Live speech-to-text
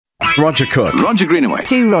Roger Cook. Roger Greenaway.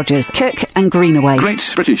 Two Rogers, Cook and Greenaway.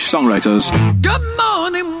 Great British songwriters. Good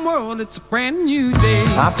morning, world, it's a brand new day.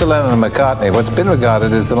 After Lennon and McCartney, what's been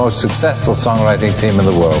regarded as the most successful songwriting team in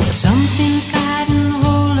the world. Something's gotten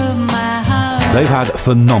hold of my heart. They've had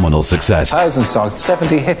phenomenal success. 1,000 songs,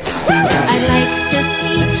 70 hits. I like to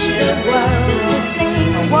teach the world to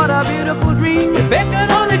sing. What a beautiful dream. If it could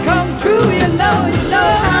only come true, you know.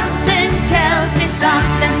 Something tells me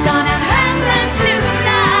something's gonna happen tonight.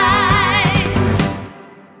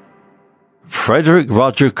 Frederick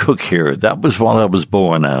Roger Cook here. That was what I was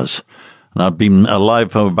born as. And I've been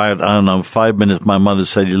alive for about, 5 minutes. My mother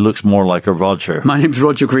said he looks more like a Roger. My name's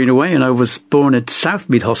Roger Greenaway, and I was born at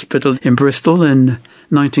Southmead Hospital in Bristol in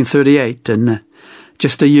 1938, and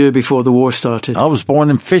just a year before the war started. I was born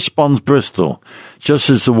in Fishponds, Bristol, just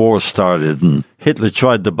as the war started. And Hitler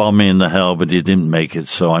tried to bomb me into hell, but he didn't make it,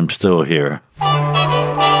 so I'm still here.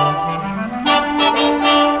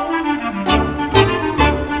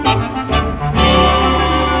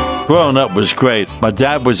 Growing up was great. My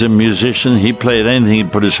dad was a musician. He played anything he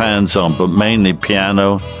put his hands on, but mainly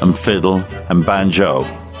piano and fiddle and banjo.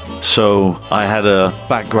 So I had a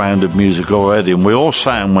background of music already, and we all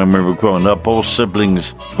sang when we were growing up, all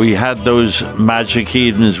siblings. We had those magic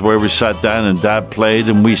evenings where we sat down and Dad played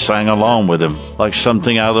and we sang along with him, like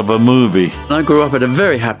something out of a movie. I grew up at a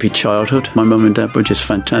very happy childhood. My mum and dad were just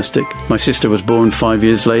fantastic. My sister was born 5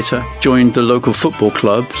 years later, joined the local football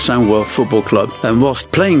club, Sandwell Football Club, and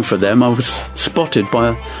whilst playing for them, I was spotted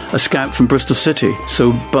by a scout from Bristol City.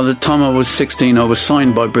 So by the time I was 16, I was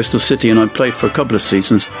signed by Bristol City, and I played for a couple of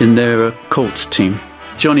seasons in their Colts team.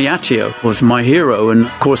 Johnny Attio was my hero, and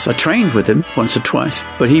of course I trained with him once or twice,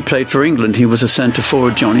 but he played for England. He was a centre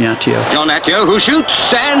forward, Johnny Attio. John Attio, who shoots,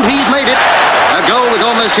 and he's made it. A goal with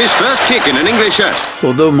almost his first kick in an English shirt.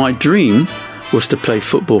 Although my dream was to play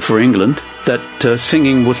football for England, that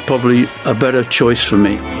singing was probably a better choice for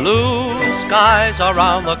me. Blue skies are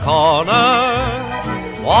round the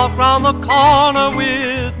corner, walk round the corner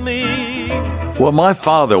with me. Well, my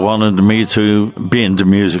father wanted me to be into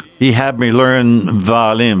music. He had me learn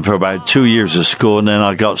violin for about 2 years of school, and then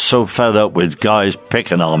I got so fed up with guys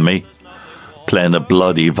picking on me, playing a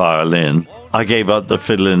bloody violin, I gave up the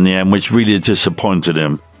fiddle in the end, which really disappointed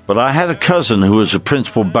him. But I had a cousin who was a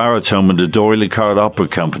principal baritone with the D'Oyly Card Opera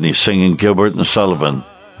Company singing Gilbert and Sullivan.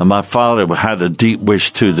 And my father had a deep wish,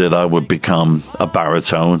 too, that I would become a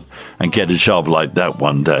baritone and get a job like that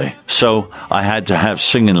one day. So I had to have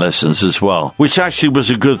singing lessons as well, which actually was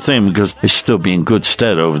a good thing because it's still been in good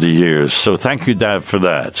stead over the years. So thank you, Dad, for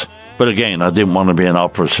that. But again, I didn't want to be an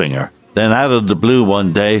opera singer. Then out of the blue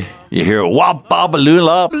one day, you hear wop bop a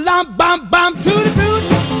lula.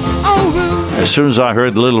 As soon as I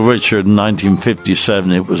heard Little Richard in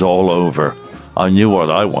 1957, it was all over. I knew what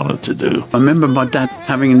I wanted to do. I remember my dad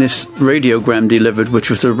having this radiogram delivered, which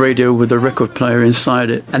was a radio with a record player inside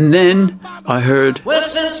it. And then I heard, well,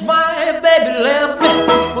 since my baby left me,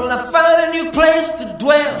 well, I found a new place to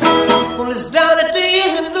dwell. Well, it's down at the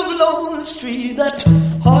end of Lonely Street, that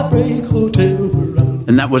Heartbreak Hotel.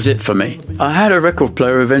 And that was it for me. I had a record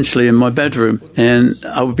player eventually in my bedroom, and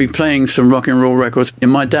I would be playing some rock and roll records,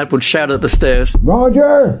 and my dad would shout at the stairs,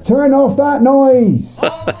 Roger, turn off that noise.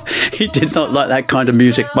 He did not like that kind of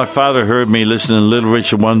music. My father heard me listening to Little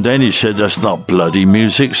Richard one day, and he said, that's not bloody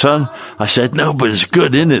music, son. I said, no, but it's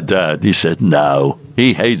good, isn't it, Dad? He said, no.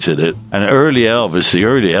 He hated it. And the early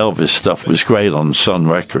Elvis stuff was great on Sun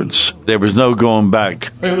Records. There was no going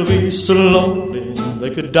back. They'll be so lonely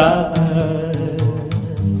they could die.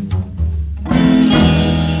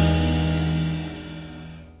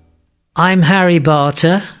 I'm Harry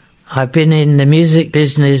Barter. I've been in the music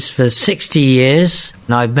business for 60 years,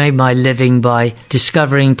 and I've made my living by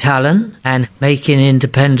discovering talent and making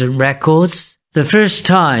independent records. The first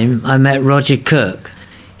time I met Roger Cook,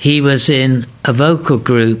 he was in a vocal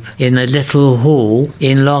group in a little hall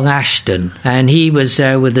in Long Ashton, and he was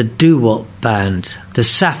there with a doo-wop band, the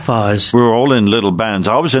Sapphires. We were all in little bands.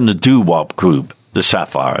 I was in the doo-wop group, the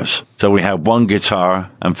Sapphires. So we had one guitar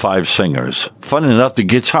and 5 singers. Funny enough, the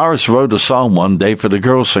guitarist wrote a song one day for the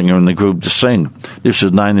girl singer in the group to sing. This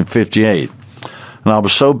was 1958. And I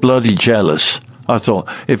was so bloody jealous. I thought,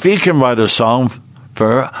 if he can write a song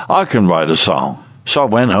for her, I can write a song. So I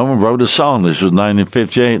went home and wrote a song. This was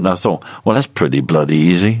 1958. And I thought, well, that's pretty bloody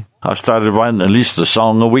easy. I started writing at least a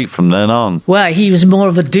song a week from then on. Well, he was more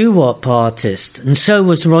of a doo-wop artist, and so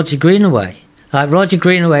was Roger Greenaway. Like Roger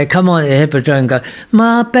Greenaway, come on at the Hippodrome and go,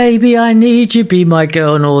 my baby, I need you, be my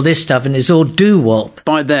girl, and all this stuff, and it's all doo-wop.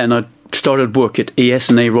 By then, I'd started work at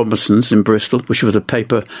ES&A Robinson's in Bristol, which was a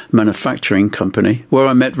paper manufacturing company, where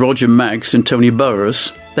I met Roger Maggs and Tony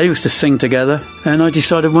Burrows. They used to sing together, and I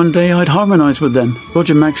decided one day I'd harmonise with them.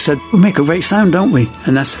 Roger Maggs said, "We make a great sound, don't we?"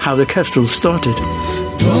 And that's how the Kestrels started.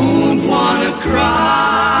 Don't wanna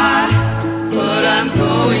cry, but I'm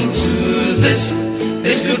going to this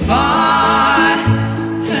goodbye,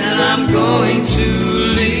 and I'm going to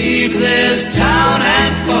leave this town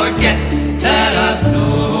and forget that I've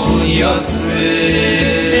known your thrill.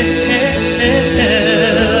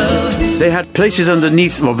 They had places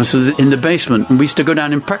underneath Robinson's in the basement, and we used to go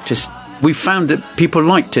down and practice. We found that people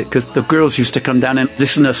liked it because the girls used to come down and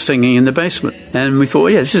listen to us singing in the basement. And we thought,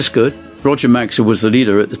 yeah, this is good. Roger Maggs, who was the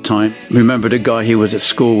leader at the time, remembered a guy he was at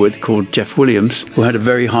school with called Jeff Williams, who had a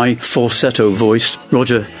very high falsetto voice.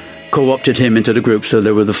 Roger co-opted him into the group, so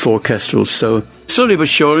there were the four Kestrels. So slowly but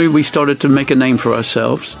surely, we started to make a name for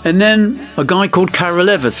ourselves. And then a guy called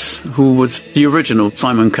Carol Evans, who was the original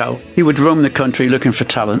Simon Cowell. He would roam the country looking for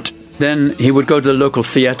talent. Then he would go to the local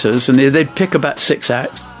theatres, and they'd pick about 6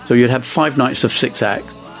 acts. So you'd have 5 nights of 6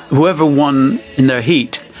 acts. Whoever won in their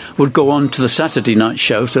heat would go on to the Saturday night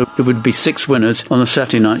show, so there would be 6 winners on the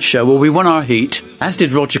Saturday night show. Well, we won our heat, as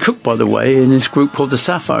did Roger Cook, by the way, in his group called the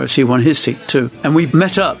Sapphires. He won his heat too. And we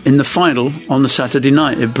met up in the final on the Saturday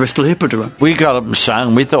night at Bristol Hippodrome. We got up and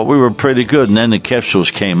sang. We thought we were pretty good, and then the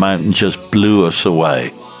Kestrels came out and just blew us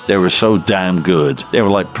away. They were so damn good. They were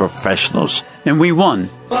like professionals. And we won.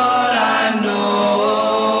 But I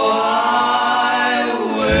know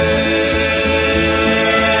I will.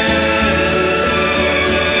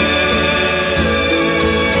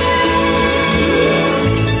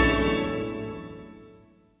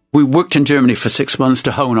 We worked in Germany for 6 months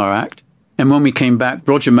to hone our act. And when we came back,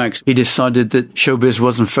 Roger Maggs, he decided that showbiz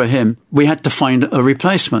wasn't for him. We had to find a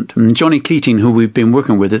replacement. And Johnny Keating, who we'd been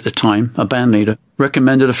working with at the time, a band leader,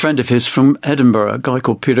 recommended a friend of his from Edinburgh, a guy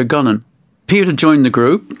called Peter Gunnan. Peter joined the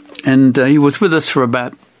group, and he was with us for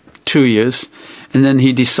about 2 years. And then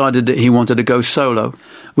he decided that he wanted to go solo,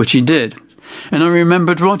 which he did. And I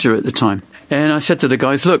remembered Roger at the time. And I said to the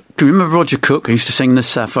guys, look, do you remember Roger Cook? He used to sing the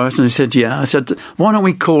Sapphires. And they said, yeah. I said, why don't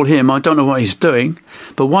we call him? I don't know what he's doing,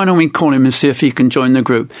 but why don't we call him and see if he can join the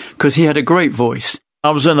group? Because he had a great voice.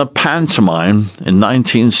 I was in a pantomime in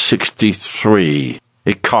 1963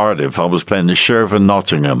 at Cardiff. I was playing the Sheriff of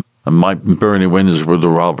Nottingham, and Mike and Bernie Winters were the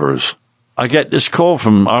robbers. I get this call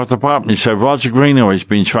from Arthur Parton. He said, Roger Greenaway's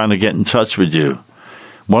been trying to get in touch with you.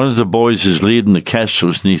 One of the boys is leading the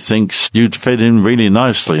Kestrels, and he thinks you'd fit in really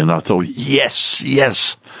nicely. And I thought, yes,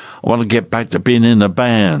 I want to get back to being in a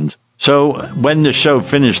band. So when the show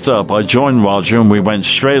finished up, I joined Roger, and we went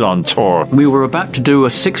straight on tour. We were about to do a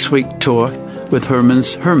 6-week tour with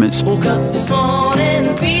Herman's Hermits. woke up this morning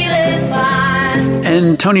feeling fine.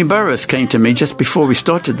 And Tony Burrows came to me just before we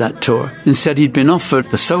started that tour and said he'd been offered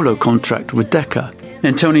a solo contract with Decca.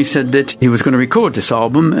 And Tony said that he was going to record this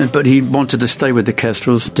album, but he wanted to stay with the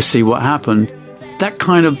Kestrels to see what happened. That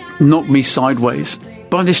kind of knocked me sideways.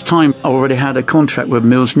 By this time, I already had a contract with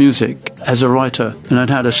Mills Music as a writer, and I'd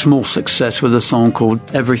had a small success with a song called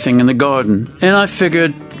Everything in the Garden. And I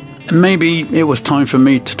figured maybe it was time for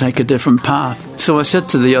me to take a different path. So I said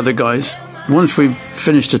to the other guys, once we've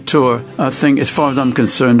finished the tour, I think, as far as I'm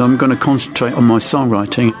concerned, I'm going to concentrate on my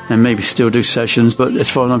songwriting and maybe still do sessions. But as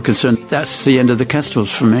far as I'm concerned, that's the end of the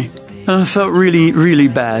Kestrels for me. And I felt really, really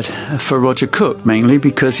bad for Roger Cook, mainly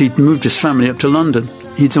because he'd moved his family up to London.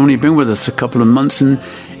 He'd only been with us a couple of months, and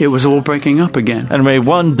it was all breaking up again. Anyway,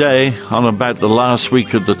 one day, on about the last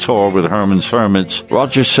week of the tour with Herman's Hermits,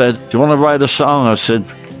 Roger said, do you want to write a song? I said,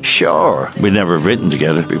 sure. We'd never written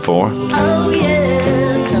together before. Oh yeah.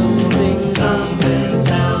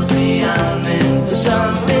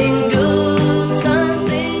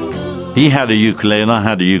 He had a ukulele and I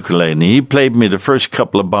had a ukulele. He played me the first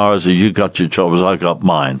couple of bars of You Got Your Troubles, I Got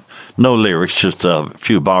Mine. No lyrics, just a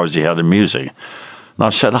few bars he had of music. And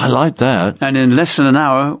I said, I like that. And in less than an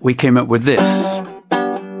hour, we came up with this.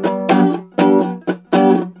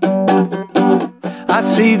 I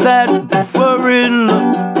see that worried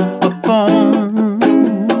look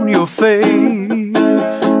upon your face.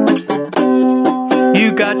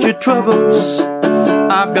 You got your troubles,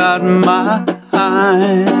 I've got mine.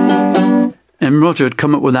 And Roger had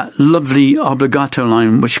come up with that lovely obligato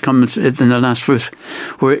line, which comes in the last verse,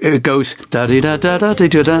 where it goes,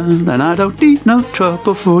 da-dee-da-da-da-dee-da-da, and I don't need no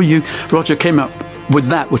trouble for you. Roger came up with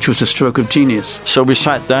that, which was a stroke of genius. So we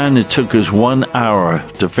sat down, it took us 1 hour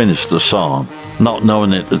to finish the song, not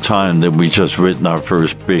knowing at the time that we'd just written our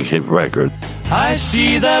first big hit record. I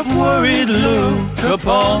see that worried look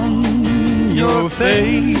upon your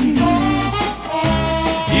face.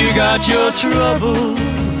 You got your troubles,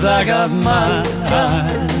 I got mine.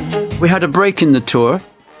 We had a break in the tour,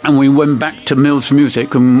 and we went back to Mills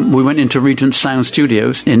Music, and we went into Regent Sound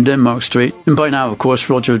Studios in Denmark Street. And by now, of course,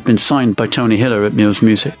 Roger had been signed by Tony Hiller at Mills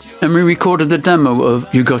Music. And we recorded the demo of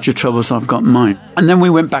You Got Your Troubles, I've Got Mine. And then we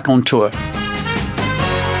went back on tour.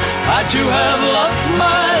 I too have lost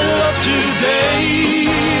my love today.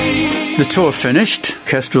 The tour finished.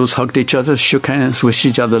 Kestrels hugged each other, shook hands, wished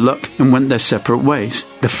each other luck, and went their separate ways.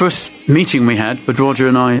 The first meeting we had with Roger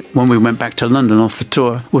and I, when we went back to London off the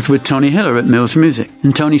tour, was with Tony Hiller at Mills Music.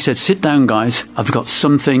 And Tony said, "Sit down, guys. I've got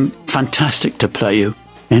something fantastic to play you."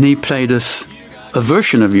 And he played us a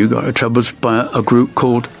version of You Got Your Troubles by a group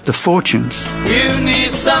called The Fortunes. You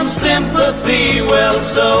need some sympathy, well,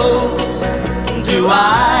 so do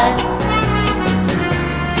I.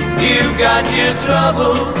 You got your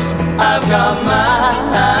troubles, I've got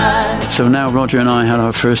mine. So now Roger and I had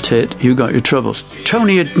our first hit, You Got Your Troubles.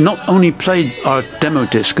 Tony had not only played our demo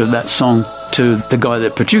disc of that song to the guy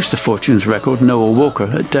that produced the Fortunes record, Noel Walker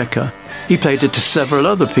at Decca, he played it to several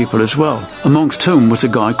other people as well, amongst whom was a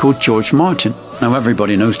guy called George Martin. Now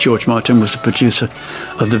everybody knows George Martin was the producer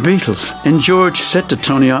of the Beatles. And George said to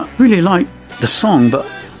Tony, "I really like the song, but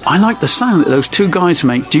I like the sound that those two guys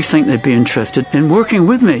make. Do you think they'd be interested in working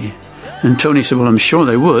with me?" And Tony said, "Well, I'm sure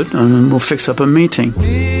they would, and we'll fix up a meeting."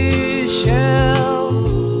 Michelle,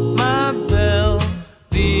 my belle,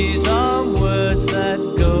 these are words that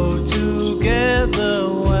go together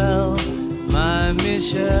well, my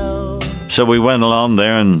Michelle. So we went along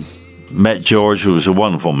there and met George, who was a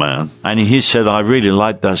wonderful man. And he said, "I really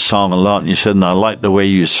like that song a lot." And he said, "And I like the way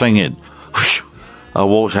you sing it." I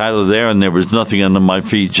walked out of there and there was nothing under my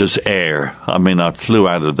feet, just air. I mean, I flew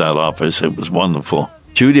out of that office. It was wonderful.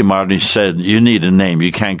 Judy Martin said, "You need a name.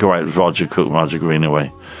 You can't go out with Roger Cook, Roger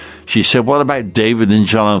Greenaway." She said, "What about David and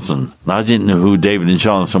Jonathan?" I didn't know who David and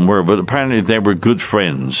Jonathan were, but apparently they were good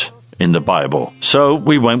friends in the Bible. So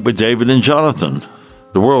we went with David and Jonathan.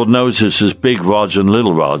 The world knows it's as Big Roger and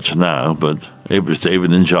Little Roger now, but it was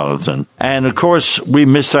David and Jonathan. And, of course, we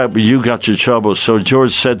missed out with You Got Your Troubles, so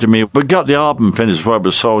George said to me, "We got the album finished for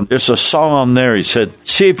us, so there's a song on there." He said,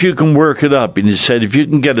 "See if you can work it up." And he said, "If you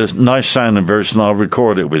can get a nice sounding version, I'll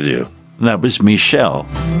record it with you." And that was Michelle.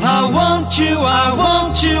 I want you, I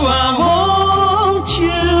want you, I want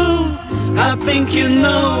you. I think you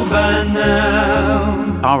know by now.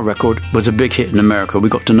 Our record was a big hit in America. We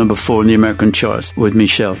got to number 4 in the American charts with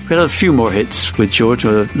Michelle. We had a few more hits with George.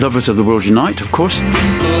 Lovers of the World Unite, of course.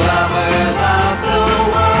 Lovers of the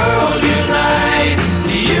world unite.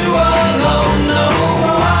 You alone know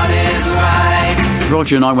what is right.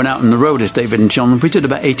 Roger and I went out on the road as David and John. We did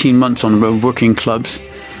about 18 months on the road working clubs.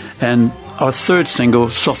 And our third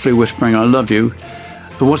single, Softly Whispering I Love You,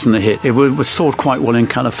 it wasn't a hit. It was sold quite well in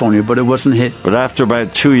California, but it wasn't a hit. But after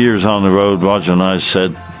about 2 years on the road, Roger and I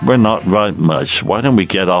said, "We're not right much. Why don't we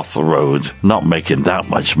get off the road? Not making that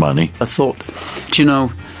much money." I thought, do you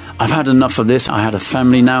know, I've had enough of this. I had a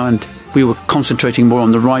family now, and we were concentrating more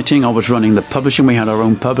on the writing. I was running the publishing. We had our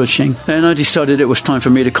own publishing. And I decided it was time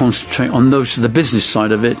for me to concentrate on the business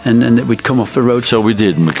side of it, and that we'd come off the road. So we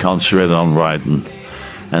did, and we concentrated on writing.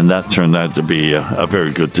 And that turned out to be a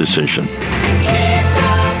very good decision.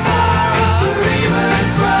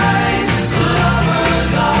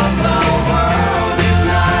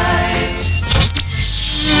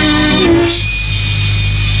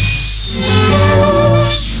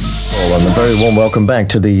 And a very warm welcome back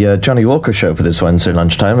to the Johnny Walker Show for this Wednesday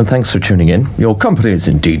lunchtime, and thanks for tuning in. Your company is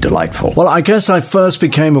indeed delightful. Well, I guess I first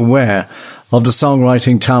became aware of the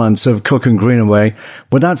songwriting talents of Cook and Greenaway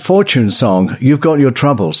with that Fortune song, You've Got Your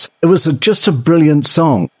Troubles. It was just a brilliant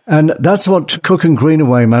song, and that's what Cook and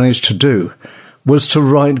Greenaway managed to do, was to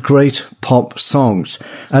write great pop songs.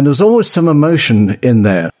 And there's always some emotion in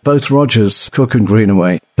there. Both Rogers, Cook and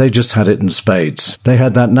Greenaway, they just had it in spades. They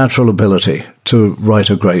had that natural ability to write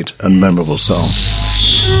a great and memorable song.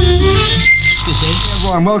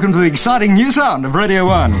 Everyone, welcome to the exciting new sound of Radio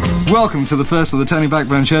 1. Welcome to the first of the Tony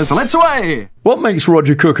Blackburn Show, so let's away! What makes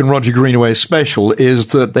Roger Cook and Roger Greenaway special is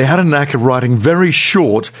that they had a knack of writing very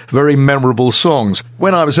short, very memorable songs.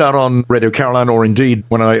 When I was out on Radio Caroline, or indeed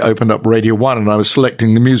when I opened up Radio 1 and I was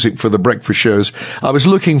selecting the music for the breakfast shows, I was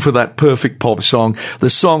looking for that perfect pop song, the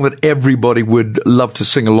song that everybody would love to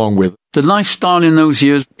sing along with. The lifestyle in those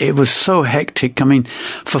years, it was so hectic. I mean,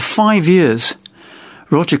 for 5 years,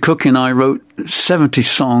 Roger Cook and I wrote 70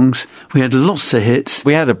 songs. We had lots of hits.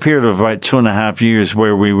 We had a period of about 2.5 years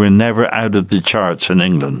where we were never out of the charts in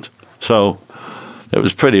England. So It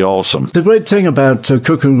was pretty awesome. The great thing about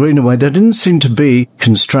Cook and Greenaway, they didn't seem to be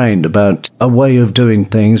constrained about a way of doing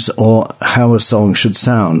things or how a song should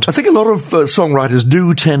sound. I think a lot of songwriters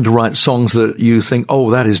do tend to write songs that you think,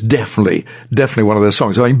 oh, that is definitely one of their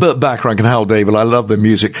songs. I mean, Burt Bacharach and Hal David, I love their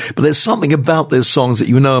music, but there's something about their songs that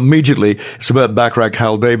you know immediately it's a Burt Bacharach,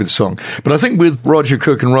 Hal David song. But I think with Roger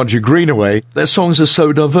Cook and Roger Greenaway, their songs are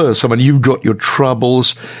so diverse. I mean, you've got Your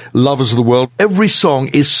Troubles, Lovers of the World. Every song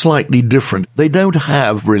is slightly different. They don't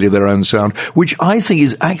have really their own sound, which I think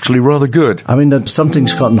is actually rather good. I mean,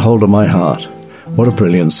 Something's Gotten Hold of My Heart. What a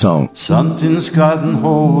brilliant song. Something's gotten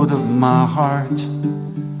hold of my heart,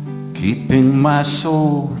 keeping my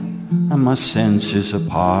soul and my senses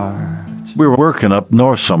apart. We were working up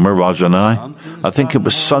north somewhere, Roger and I think it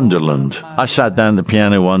was Sunderland. I sat down at the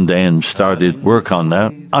piano one day and started work on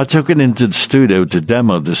that. I took it into the studio to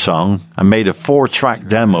demo the song. I made a 4-track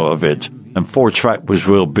demo of it, and 4-track was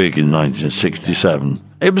real big in 1967.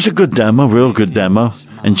 It was a good demo, real good demo.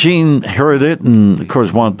 And Gene heard it and, of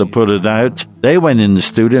course, wanted to put it out. They went in the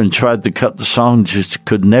studio and tried to cut the song, just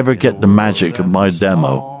could never get the magic of my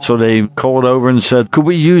demo. So they called over and said, could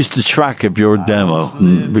we use the track of your demo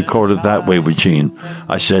and record it that way with Gene?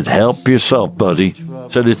 I said, help yourself, buddy.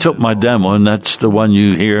 So they took my demo, and that's the one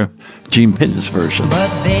you hear, Gene Pitney's version.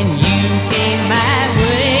 But then you came my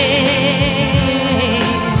way,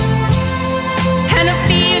 and a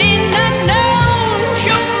feeling unknown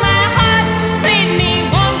shook my heart, made me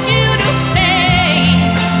want you to stay.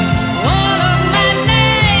 All of my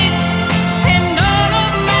nights and all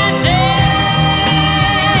of my days.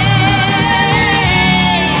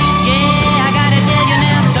 Yeah, I gotta tell you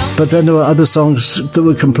now. But then there were other songs that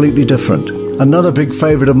were completely different. Another big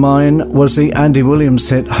favourite of mine was the Andy Williams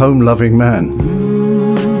hit Home Loving Man.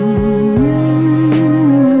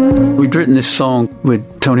 We'd written this song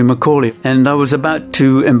with Tony McCauley, and I was about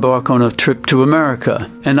to embark on a trip to America.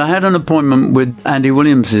 And I had an appointment with Andy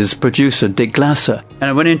Williams' producer, Dick Glasser. And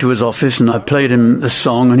I went into his office and I played him the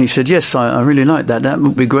song, and he said, yes, I really like that. That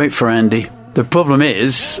would be great for Andy. The problem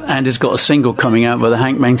is, Andy's got a single coming out with a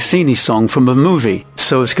Hank Mancini song from a movie,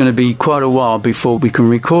 so it's going to be quite a while before we can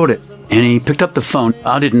record it. And he picked up the phone.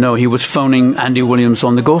 I didn't know he was phoning Andy Williams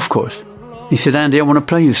on the golf course. He said, Andy, I want to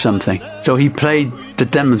play you something. So he played the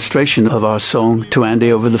demonstration of our song to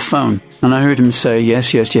Andy over the phone. And I heard him say,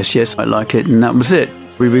 yes, I like it. And that was it.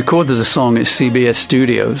 We recorded the song at CBS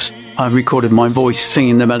Studios. I recorded my voice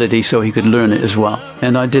singing the melody so he could learn it as well.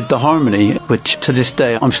 And I did the harmony, which to this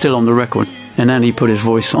day I'm still on the record. And Andy put his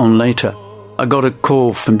voice on later. I got a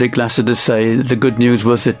call from Dick Glasser to say the good news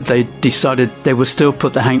was that they decided they would still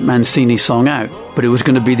put the Hank Mancini song out, but it was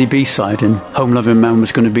going to be the B-side and Home Loving Man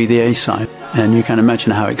was going to be the A-side. And you can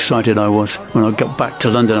imagine how excited I was. When I got back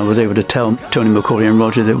to London, I was able to tell Tony McCauley and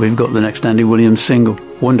Roger that we've got the next Andy Williams single.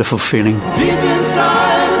 Wonderful feeling. Deep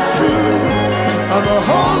inside it's true, I'm a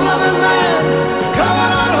home loving man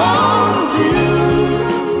coming on home to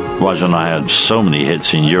you. Roger and I had so many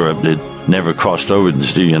hits in Europe that never crossed over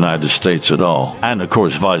into the United States at all. And of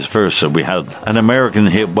course, vice versa. We had an American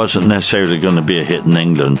hit wasn't necessarily going to be a hit in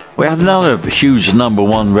England. We have another huge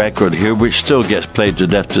 #1 record here, which still gets played to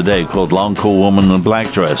death today, called Long Cool Woman in a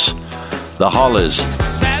Black Dress. The Hollies.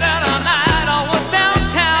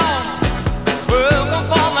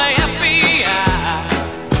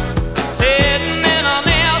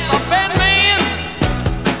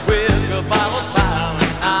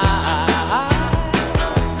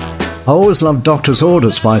 I always loved Doctor's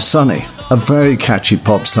Orders by Sonny, a very catchy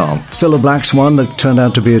pop song. Cilla Black's one that turned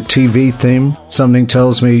out to be a TV theme. Something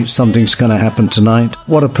tells me something's going to happen tonight.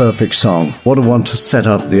 What a perfect song. What a one to set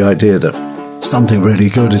up the idea that something really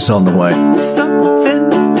good is on the way.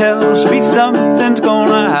 Something tells me something's going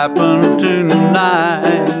to happen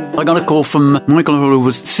tonight. I got a call from Michael, who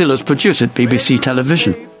was Cilla's producer at BBC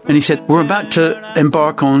Television. And he said, we're about to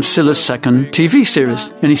embark on Cilla's second TV series.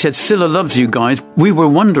 And he said, Cilla loves you guys. We were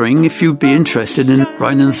wondering if you'd be interested in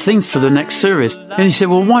writing the themes for the next series. And he said,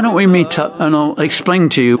 well, why don't we meet up and I'll explain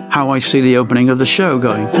to you how I see the opening of the show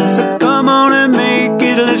going. So come on and make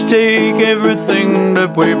it. Let's take everything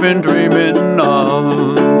that we've been dreaming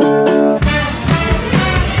of.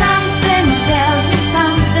 Something tells me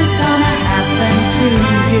something's gonna happen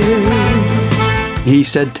to you. He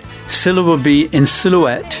said, Cilla will be in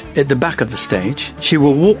silhouette at the back of the stage. She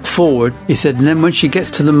will walk forward, he said, and then when she gets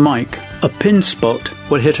to the mic, a pin spot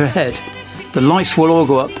will hit her head. The lights will all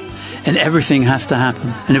go up and everything has to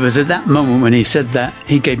happen. And it was at that moment when he said that,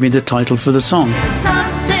 he gave me the title for the song.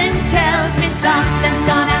 Something tells me something's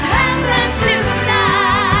gonna happen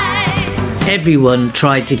tonight. Everyone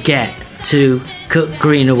tried to get to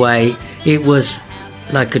Cook-Greenaway. It was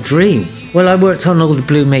like a dream. Well, I worked on all the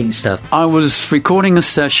Blue Mink stuff. I was recording a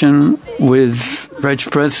session with Reg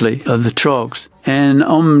Presley of the Trogs. And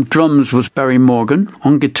on drums was Barry Morgan,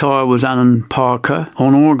 on guitar was Alan Parker,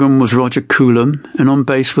 on organ was Roger Coulomb, and on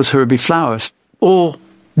bass was Herbie Flowers. All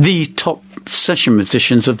the top session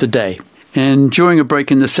musicians of the day. And during a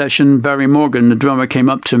break in the session, Barry Morgan, the drummer, came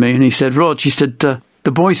up to me and he said, Rog, he said,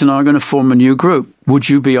 the boys and I are going to form a new group. Would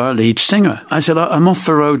you be our lead singer? I said, I'm off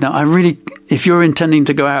the road now. If you're intending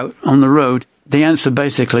to go out on the road, the answer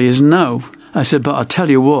basically is no. I said, but I'll tell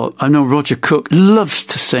you what, I know Roger Cook loves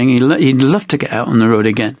to sing. He'd love to get out on the road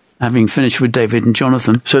again, having finished with David and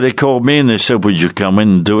Jonathan. So they called me and they said, would you come in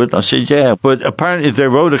and do it? I said, yeah. But apparently they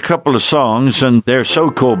wrote a couple of songs and their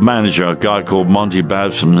so-called manager, a guy called Monty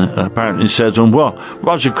Babson, apparently said to him, well,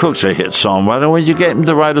 Roger Cook's a hit songwriter. Why don't you get him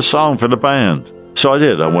to write a song for the band? So I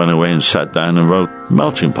did. I went away and sat down and wrote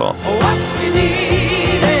Melting Pot.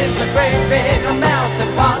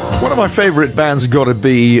 One of my favourite bands has got to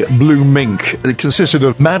be Blue Mink. It consisted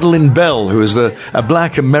of Madeline Bell, who is a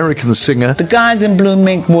black American singer. The guys in Blue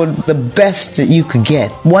Mink were the best that you could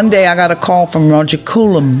get. One day I got a call from Roger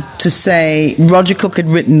Coulomb to say Roger Cook had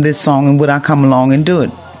written this song and would I come along and do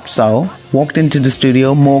it. So, walked into the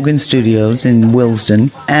studio, Morgan Studios in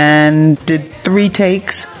Willesden, and did 3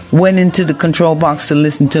 takes. Went into the control box to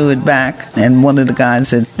listen to it back, and one of the guys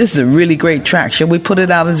said, this is a really great track, shall we put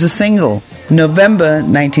it out as a single? November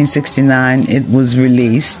 1969 it was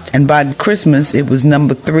released, and by Christmas it was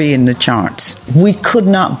number 3 in the charts. We could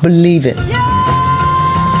not believe it.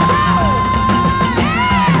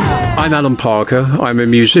 I'm Alan Parker. I'm a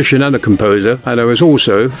musician and a composer, and I was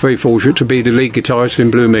also very fortunate to be the lead guitarist in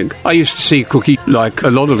Blue Mink. I used to see Cookie, like a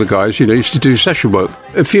lot of the guys, used to do session work.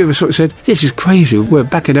 A few of us sort of said, this is crazy, we're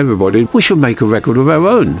backing everybody, we should make a record of our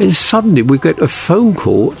own. And suddenly we get a phone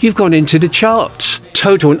call, you've gone into the charts.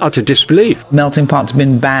 Total and utter disbelief. Melting Pot's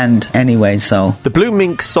been banned anyway, so... The Blue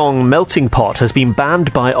Mink song Melting Pot has been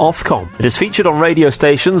banned by Ofcom. It has featured on radio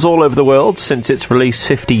stations all over the world since its release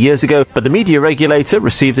 50 years ago, but the media regulator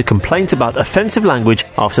received a complaint about offensive language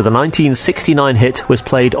after the 1969 hit was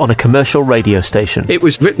played on a commercial radio station. It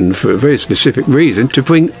was written for a very specific reason, to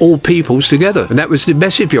bring all peoples together, and that was the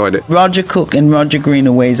message behind it. Roger Cook and Roger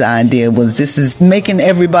Greenaway's idea was this is making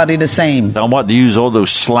everybody the same. I wanted to use all those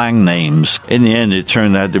slang names. In the end, it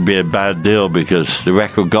turned out to be a bad deal because the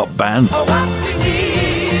record got banned.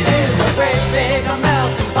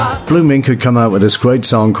 Blue Mink had come out with this great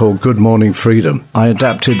song called Good Morning Freedom. I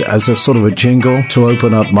adapted as a sort of a jingle to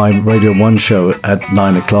open up my Radio 1 show at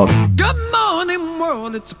 9 o'clock. Good morning,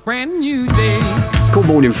 world, it's a brand new day. Good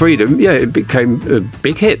Morning Freedom, yeah, it became a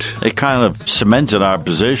big hit. It kind of cemented our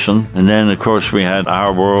position. And then, of course, we had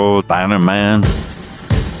Our World, Bannerman.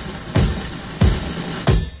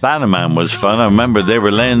 Bannerman was fun. I remember they were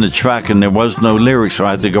laying the track and there was no lyrics, so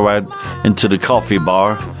I had to go out into the coffee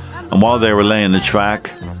bar. And while they were laying the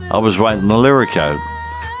track, I was writing the lyric out.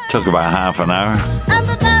 Took about half an hour.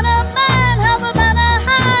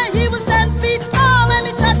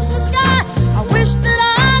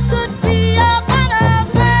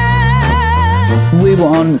 We were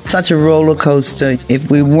on such a roller coaster. If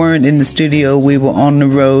we weren't in the studio, we were on the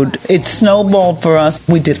road. It snowballed for us.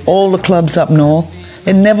 We did all the clubs up north.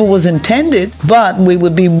 It never was intended, but we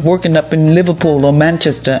would be working up in Liverpool or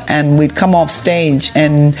Manchester, and we'd come off stage,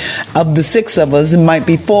 and of the 6 of us, it might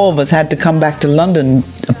be 4 of us had to come back to London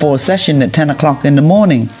for a session at 10 o'clock in the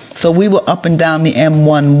morning. So we were up and down the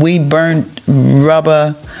M1. We burnt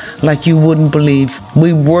rubber like you wouldn't believe.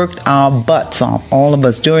 We worked our butts off, all of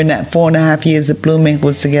us, during that 4.5 years that Blue Mink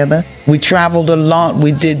was together. We traveled a lot.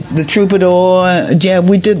 We did the Troubadour. Yeah,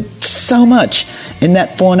 we did so much in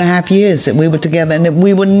that 4.5 years that we were together, and that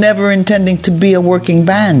we were never intending to be a working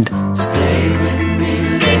band. Stay with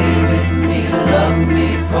me, lay with me, love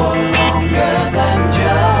me for longer than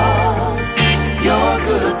just your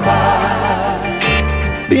goodbye.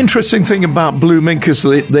 The interesting thing about Blue Mink is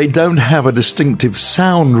that they don't have a distinctive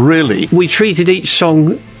sound, really. We treated each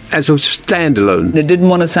song as a standalone. It didn't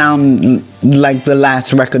want to sound like the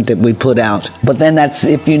last record that we put out. But then that's,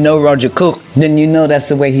 if you know Roger Cook, then you know that's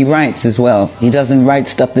the way he writes as well. He doesn't write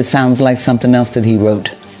stuff that sounds like something else that he wrote.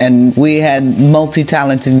 And we had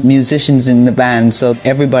multi-talented musicians in the band, so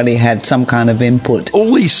everybody had some kind of input.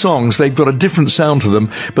 All these songs, they've got a different sound to them,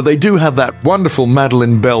 but they do have that wonderful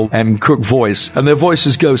Madeline Bell and Cook voice, and their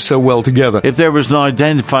voices go so well together. If there was an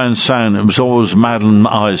identifying sound, it was always Madeline and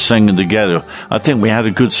I singing together. I think we had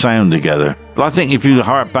a good sound together. But I think if you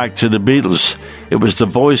hark back to the Beatles, it was the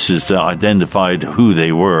voices that identified who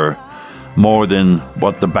they were more than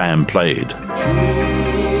what the band played.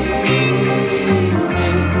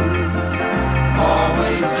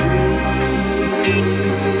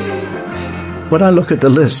 When I look at the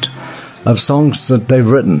list of songs that they've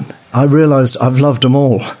written, I realised I've loved them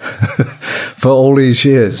all for all these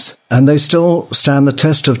years, and they still stand the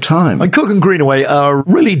test of time. And Cook and Greenaway are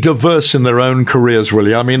really diverse in their own careers,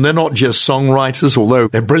 really. I mean, they're not just songwriters, although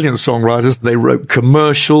they're brilliant songwriters. They wrote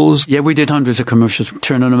commercials. Yeah, we did hundreds of commercials,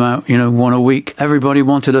 turning them out, one a week. Everybody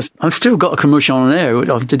wanted us. I've still got a commercial on air I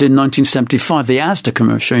did in 1975, the Asda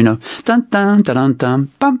commercial, dun dun dun dun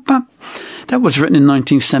dun bum bum. That was written in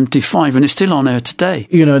 1975 and it's still on air today.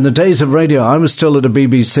 In the days of radio, I was still at the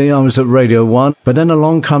BBC, I was at Radio 1, but then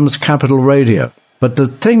along comes Capital Radio. But the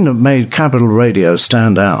thing that made Capital Radio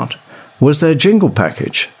stand out was their jingle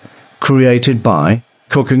package, created by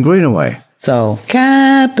Cook and Greenaway. So,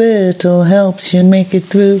 Capital helps you make it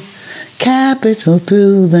through. Capital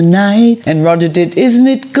through the night. And Roger did, isn't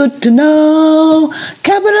it good to know?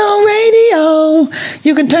 Capital Radio.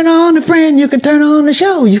 You can turn on a friend, you can turn on a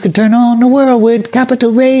show, you can turn on the world with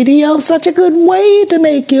Capital Radio. Such a good way to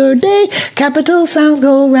make your day. Capital sounds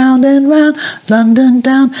go round and round. London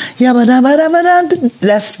town. Yabba dabba dabba da.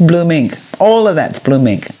 That's blooming. All of that's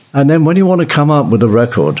blooming. And then when you want to come up with a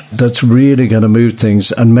record that's really going to move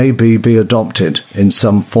things and maybe be adopted in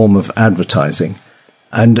some form of advertising,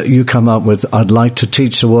 and you come up with, I'd like to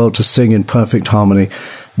teach the world to sing in perfect harmony.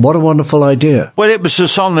 What a wonderful idea. Well, it was a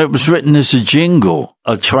song that was written as a jingle,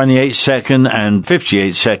 a 28-second and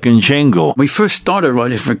 58-second jingle. We first started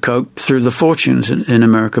writing for Coke through the Fortunes in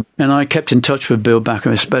America, and I kept in touch with Bill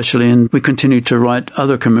Backer especially, and we continued to write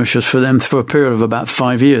other commercials for them for a period of about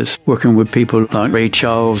 5 years, working with people like Ray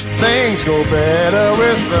Charles. Things go better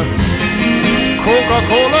with the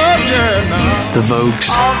Coca-Cola, yeah, now. The Vogues.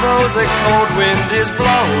 Although the cold wind is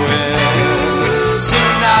blowing,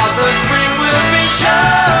 soon now the spring will be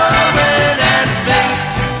showing, and things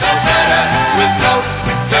go better with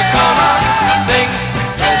Coca-Cola. Things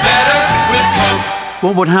go better with Coke.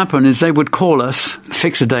 What would happen is they would call us,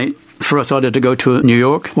 fix a date for us either to go to New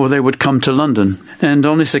York or they would come to London. And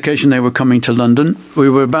on this occasion they were coming to London. We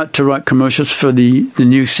were about to write commercials for the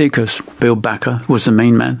New Seekers. Bill Backer was the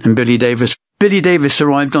main man, and Billy Davis. Billy Davis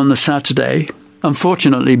arrived on the Saturday.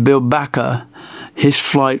 Unfortunately, Bill Backer, his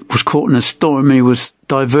flight was caught in a storm. He was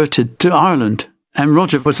diverted to Ireland. And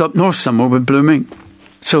Roger was up north somewhere with Blue Mink.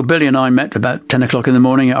 So Billy and I met about 10 o'clock in the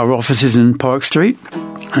morning at our offices in Park Street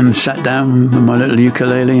and sat down with my little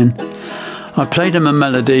ukulele, and I played him a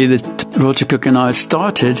melody that Roger Cook and I had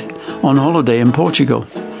started on holiday in Portugal.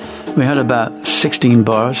 We had about 16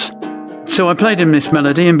 bars. So I played him this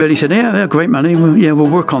melody, and Billy said, yeah, great melody, we'll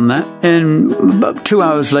work on that. And about 2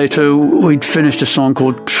 hours later, we'd finished a song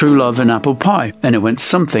called True Love and Apple Pie, and it went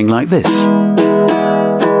something like this.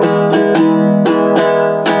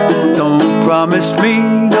 Don't promise me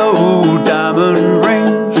no diamond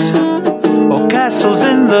rings or castles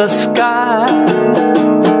in the sky,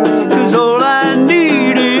 'cause all I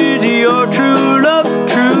need is your true love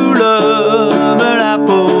and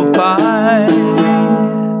apple pie.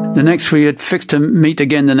 The next we had fixed to meet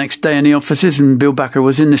again the next day in the offices, and Bill Backer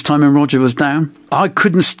was in this time and Roger was down. I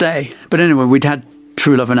couldn't stay. But anyway, we'd had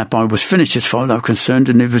True Love and Apple Pie was finished as far as I was concerned,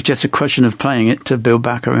 and it was just a question of playing it to Bill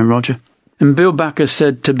Backer and Roger. And Bill Backer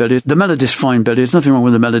said to Billy, the melody's fine, Billy, there's nothing wrong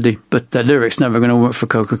with the melody, but the lyrics never going to work for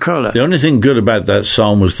Coca-Cola. The only thing good about that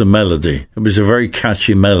song was the melody. It was a very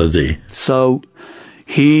catchy melody. So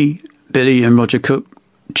Billy and Roger Cook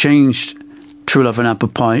changed True Love and Apple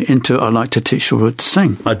Pie into I'd Like to Teach the World to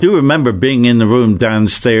Sing. I do remember being in the room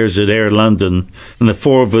downstairs at Air London, and the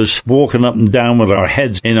four of us walking up and down with our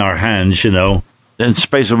heads in our hands, In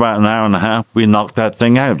space of about an hour and a half, we knocked that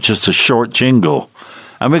thing out, just a short jingle.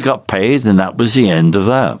 And we got paid, and that was the end of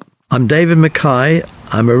that. I'm David Mackay.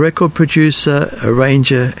 I'm a record producer,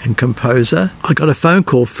 arranger and composer. I got a phone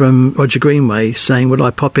call from Roger Greenaway saying, would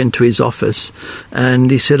I pop into his office?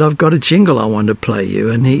 And he said, I've got a jingle I want to play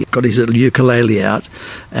you. And he got his little ukulele out,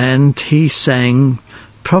 and he sang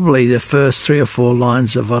probably the first 3 or 4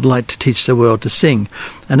 lines of I'd Like to Teach the World to Sing.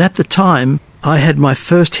 And at the time, I had my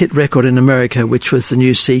first hit record in America, which was the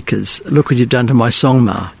New Seekers, Look What You've Done to My Song,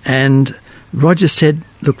 Ma. And Roger said,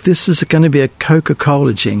 look, this is going to be a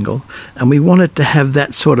Coca-Cola jingle, and we wanted to have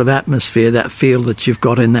that sort of atmosphere, that feel that you've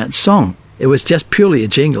got in that song. It was just purely a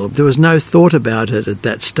jingle. There was no thought about it at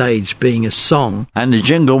that stage being a song. And the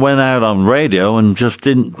jingle went out on radio and just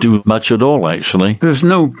didn't do much at all, actually. There was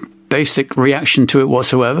no basic reaction to it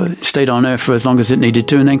whatsoever. It stayed on air for as long as it needed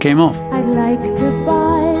to and then came off. I'd like to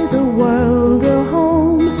buy the world a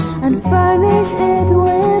home and furnish it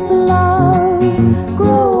with love.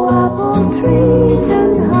 Grow apple trees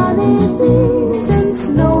and honeybees and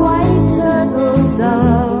snow white turtle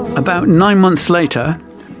doves. About 9 months later,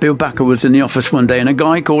 Bill Backer was in the office one day, and a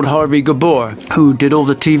guy called Harvey Gabor, who did all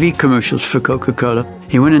the TV commercials for Coca-Cola,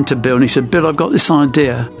 he went into Bill and he said, Bill, I've got this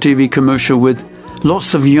idea, TV commercial with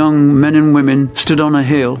lots of young men and women stood on a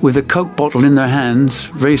hill with a Coke bottle in their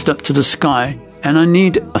hands, raised up to the sky, and I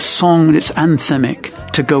need a song that's anthemic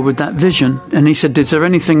to go with that vision. And he said, is there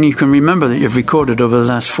anything you can remember that you've recorded over the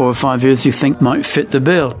last 4 or 5 years you think might fit the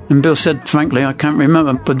bill? And Bill said, frankly, I can't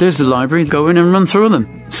remember, but there's the library, go in and run through them.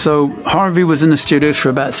 So Harvey was in the studios for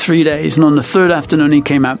about 3 days, and on the third afternoon he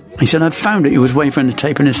came out. He said, I'd found it. He was waving the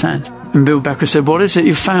tape in his hand. And Bill Backer said, what is it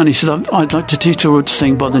you found? He said, I'd like to teach the world to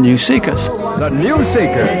sing by the New Seekers. The New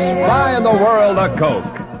Seekers, fly in the world of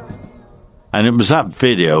Coke. And it was that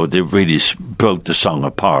video that really broke the song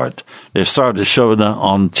apart. They started showing it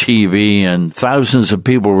on TV, and thousands of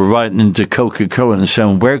people were writing into Coca-Cola and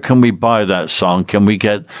saying, where can we buy that song? Can we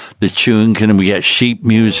get the tune? Can we get sheet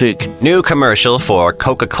music? New commercial for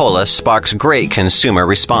Coca-Cola sparks great consumer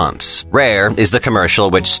response. Rare is the commercial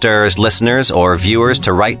which stirs listeners or viewers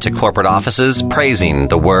to write to corporate offices praising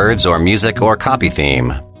the words or music or copy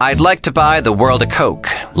theme. I'd like to buy the world of Coke.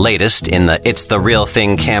 Latest in the It's the Real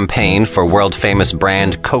Thing campaign for world-famous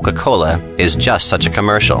brand Coca-Cola is just such a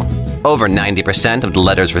commercial. Over 90% of the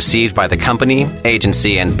letters received by the company,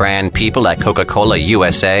 agency, and brand people at Coca-Cola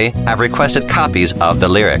USA have requested copies of the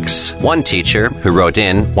lyrics. One teacher who wrote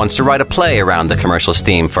in wants to write a play around the commercial's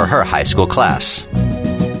theme for her high school class.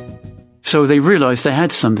 So they realized they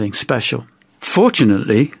had something special.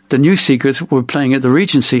 Fortunately, the New Seekers were playing at the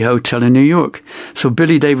Regency Hotel in New York, so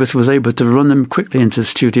Billy Davis was able to run them quickly into the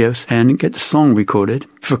studios and get the song recorded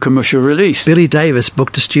for commercial release. Billy Davis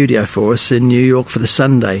booked a studio for us in New York for the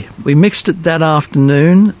Sunday. We mixed it that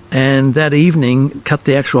afternoon, and that evening cut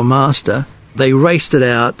the actual master. They raced it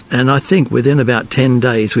out, and I think within about 10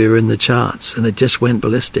 days we were in the charts, and it just went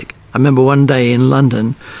ballistic. I remember one day in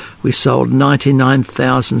London, we sold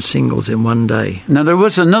 99,000 singles in one day. Now, there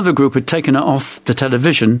was another group who had taken it off the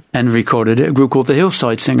television and recorded it, a group called the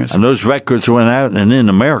Hillside Singers. And those records went out, and in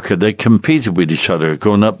America, they competed with each other,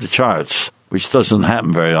 going up the charts, which doesn't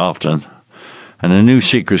happen very often. And the New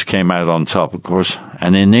Seekers came out on top, of course.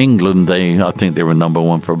 And in England, I think they were number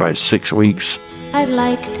one for about 6 weeks. I'd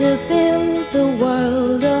like to build the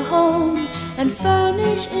world a home and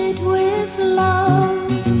furnish it with love.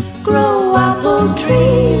 Grow apple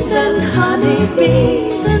trees and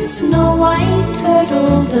honeybees and snow white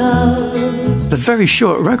turtle doves. A very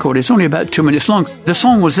short record. It's only about 2 minutes long. The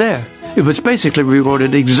song was there. It was basically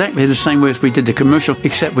recorded exactly the same way as we did the commercial,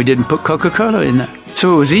 except we didn't put Coca-Cola in there.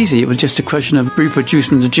 So it was easy. It was just a question of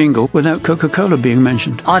reproducing the jingle without Coca-Cola being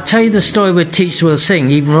mentioned. I'll tell you the story with Teach Will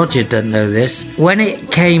Sing. Even Roger doesn't know this. When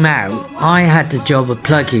it came out, I had the job of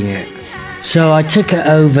plugging it. So I took it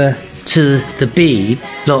over to the B,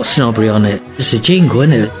 lot of snobbery on it. It's a jingle,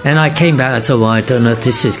 isn't it? And I came back, I thought, well, I don't know if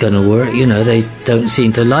this is going to work. You know, they don't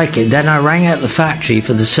seem to like it. Then I rang out the factory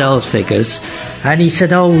for the sales figures, and he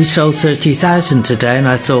said, oh, we sold 30,000 today. And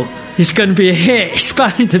I thought, it's going to be a hit. It's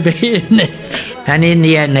bound to be, isn't it? And in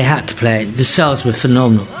the end, they had to play it. The sales were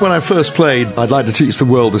phenomenal. When I first played I'd Like to Teach the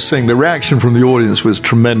World to Sing, the reaction from the audience was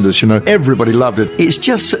tremendous. You know, everybody loved it. It's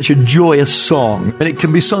just such a joyous song, and it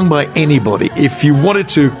can be sung by anybody. If you wanted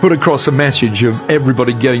to put across a message of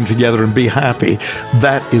everybody getting together and be happy,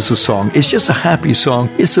 that is the song. It's just a happy song.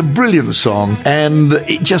 It's a brilliant song, and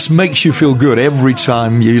it just makes you feel good every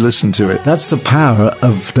time you listen to it. That's the power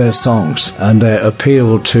of their songs and their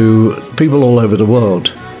appeal to people all over the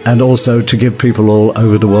world, and also to give people all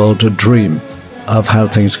over the world a dream of how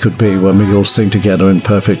things could be when we all sing together in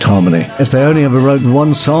perfect harmony. If they only ever wrote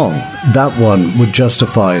one song, that one would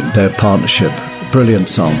justify their partnership. Brilliant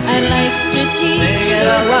song. I'd like to teach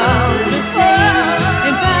the world to sing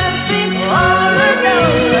in perfect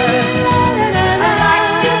harmony. I'd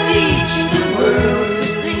like to teach the world to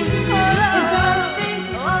sing in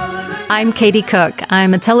perfect harmony. I'm Katie Cook.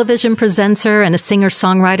 I'm a television presenter and a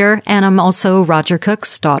singer-songwriter, and I'm also Roger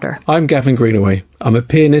Cook's daughter. I'm Gavin Greenaway. I'm a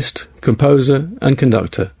pianist, composer, and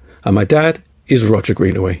conductor. And my dad is Roger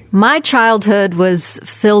Greenaway. My childhood was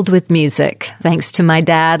filled with music, thanks to my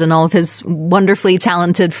dad and all of his wonderfully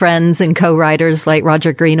talented friends and co-writers like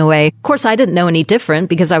Roger Greenaway. Of course, I didn't know any different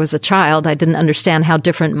because I was a child. I didn't understand how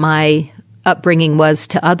different my upbringing was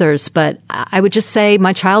to others, but I would just say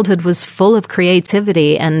my childhood was full of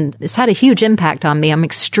creativity, and it's had a huge impact on me. I'm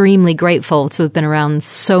extremely grateful to have been around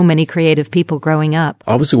so many creative people growing up.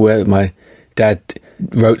 I was aware that my dad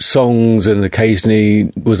wrote songs and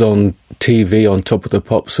occasionally was on TV on Top of the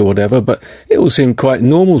Pops or whatever, but it all seemed quite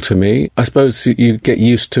normal to me. I suppose you get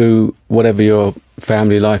used to whatever your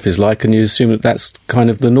family life is like and you assume that that's kind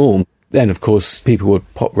of the norm. Then, of course, people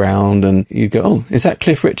would pop round and you'd go, oh, is that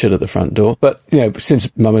Cliff Richard at the front door? But, you know,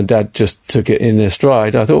 since Mum and Dad just took it in their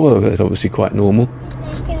stride, I thought, well, that's obviously quite normal.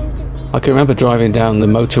 I can remember driving down the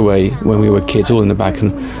motorway when we were kids, all in the back,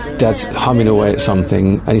 and Dad's humming away at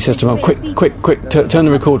something, and he says to Mum, quick, turn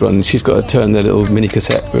the recorder on. And she's got to turn the little mini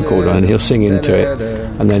cassette recorder on, and he'll sing into it.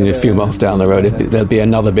 And then a few miles down the road, there'll be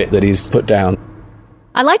another bit that he's put down.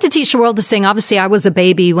 I like to teach the world to sing. Obviously, I was a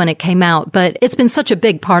baby when it came out, but it's been such a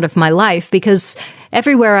big part of my life because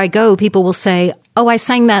everywhere I go, people will say, oh, I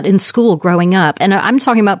sang that in school growing up. And I'm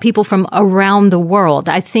talking about people from around the world.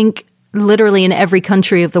 I think literally in every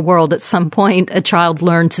country of the world, at some point, a child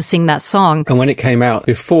learned to sing that song. And when it came out,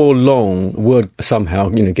 before long, word somehow,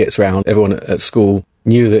 gets round. Everyone at school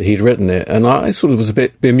knew that he'd written it. And I sort of was a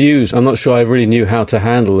bit bemused. I'm not sure I really knew how to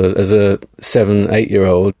handle, as a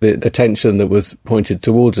 7-8-year-old, the attention that was pointed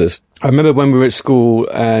towards us. I remember when we were at school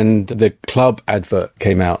and the club advert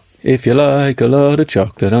came out. If you like a lot of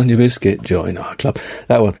chocolate on your biscuit, join our club.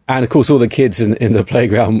 That one. And, of course, all the kids in the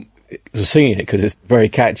playground were singing it because it's very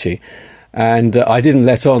catchy. And I didn't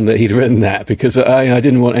let on that he'd written that because I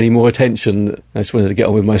didn't want any more attention. I just wanted to get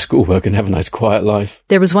on with my schoolwork and have a nice quiet life.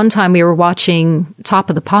 There was one time we were watching Top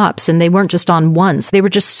of the Pops, and they weren't just on once. They were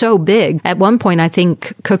just so big. At one point, I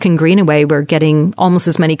think Cook and Greenaway were getting almost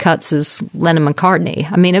as many cuts as Lennon McCartney.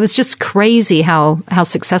 I mean, it was just crazy how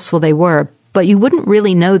successful they were. But you wouldn't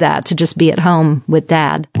really know that to just be at home with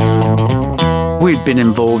Dad. We'd been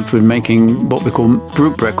involved with making what we call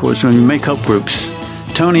group records, when we make up groups.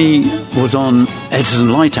 Tony was on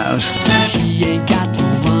Edison Lighthouse. She ain't got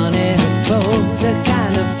money, her clothes are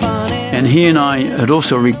kind of funny. And he and I had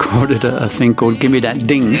also recorded a thing called Gimme That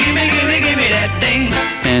Ding. Gimme that ding.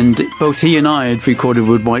 And both he and I had recorded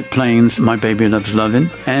with White Plains, My Baby Loves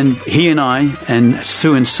Lovin'. And he and I and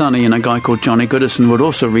Sue and Sonny and a guy called Johnny Goodison would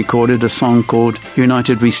also recorded a song called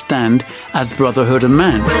United We Stand at Brotherhood of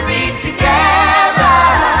Man. We'll be together.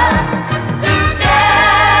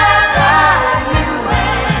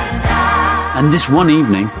 And this one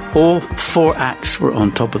evening, all 4 acts were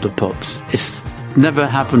on Top of the Pops. It's never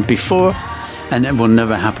happened before, and it will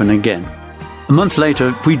never happen again. A month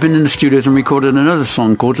later, we'd been in the studios and recorded another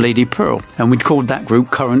song called Lady Pearl, and we'd called that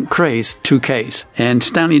group Current Craze, 2Ks. And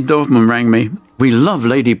Stanley Dorfman rang me. We love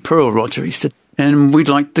Lady Pearl, Roger, he said, and we'd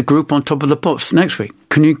like the group on Top of the Pops next week.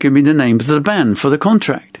 Can you give me the name of the band for the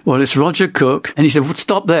contract? Well, it's Roger Cook. And he said, well,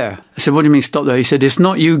 stop there. I said, what do you mean stop there? He said, it's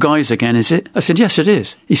not you guys again, is it? I said, yes, it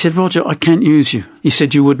is. He said, Roger, I can't use you. He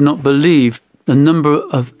said, you would not believe the number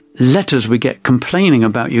of letters we get complaining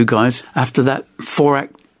about you guys after that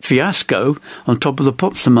 4-act fiasco on Top of the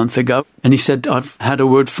Pops a month ago. And he said, I've had a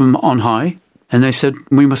word from on high, and they said,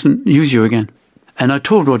 we mustn't use you again. And I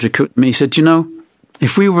told Roger Cook, he said,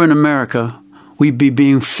 if we were in America, we'd be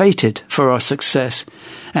being feted for our success.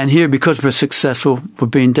 And here, because we're successful, we're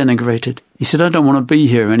being denigrated. He said, I don't want to be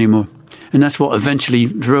here anymore. And that's what eventually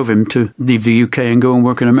drove him to leave the UK and go and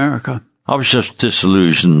work in America. I was just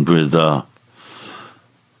disillusioned with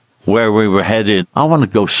where we were headed. I want to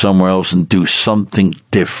go somewhere else and do something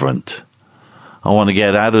different. I want to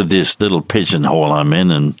get out of this little pigeonhole I'm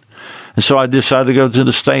in, and so I decided to go to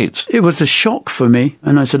the States. It was a shock for me,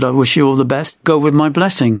 and I said, I wish you all the best. Go with my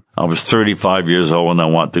blessing. I was 35 years old, and I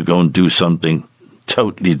wanted to go and do something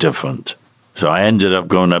totally different. So I ended up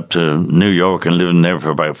going up to New York and living there for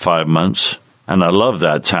about 5 months. And I loved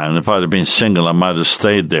that town. If I'd have been single, I might have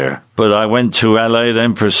stayed there. But I went to LA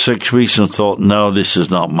then for 6 weeks and thought, no, this is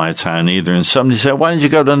not my town either. And somebody said, why don't you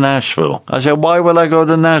go to Nashville? I said, why will I go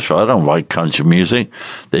to Nashville? I don't write country music.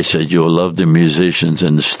 They said, you'll love the musicians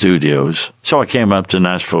in the studios. So I came up to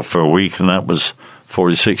Nashville for a week, and that was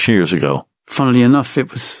 46 years ago. Funnily enough,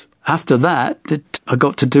 it was after that I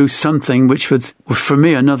got to do something which was for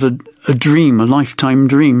me a dream, a lifetime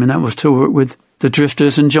dream, and that was to work with the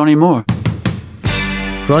Drifters and Johnny Moore.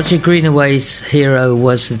 Roger Greenaway's hero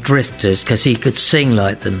was the Drifters because he could sing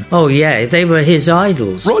like them. Oh yeah, they were his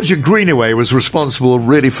idols. Roger Greenaway was responsible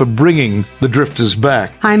really for bringing the Drifters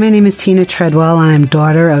back. Hi, my name is Tina Treadwell. I'm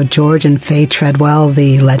daughter of George and Faye Treadwell,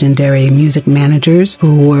 the legendary music managers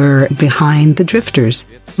who were behind the Drifters.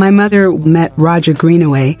 My mother met Roger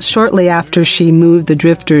Greenaway shortly after she moved the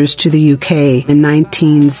Drifters to the UK in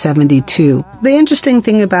 1972. The interesting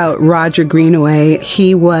thing about Roger Greenaway,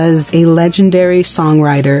 he was a legendary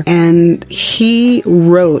songwriter, and he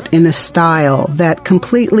wrote in a style that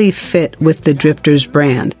completely fit with the Drifters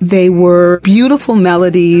brand. They were beautiful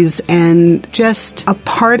melodies and just a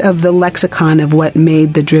part of the lexicon of what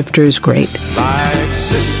made the Drifters great. Like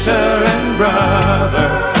sister and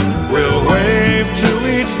brother, we'll wave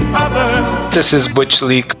to each other This is Butch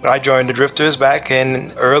Leek. I joined the Drifters back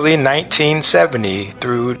in early 1970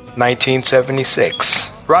 through 1976.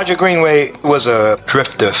 Roger Greenaway was a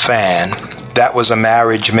Drifter fan. That was a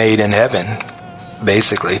marriage made in heaven,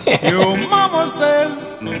 basically. Your mama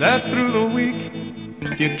says that through the week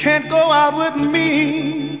you can't go out with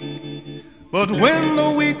me. But when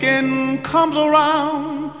the weekend comes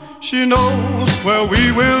around, she knows where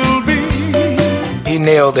we will be. He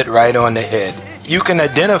nailed it right on the head. You can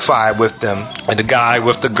identify with them, the guy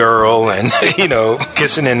with the girl and,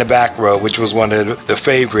 kissing in the back row, which was one of the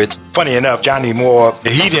favorites. Funny enough, Johnny Moore,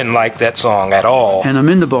 he didn't like that song at all. And I'm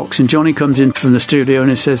in the box, and Johnny comes in from the studio and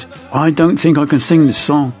he says, I don't think I can sing this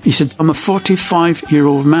song. He said, I'm a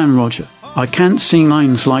 45-year-old man, Roger. I can't sing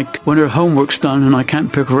lines like when her homework's done and I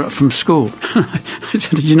can't pick her up from school. I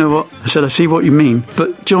said, you know what? I said, I see what you mean.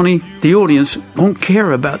 But Johnny, the audience won't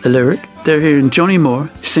care about the lyric. They're hearing Johnny Moore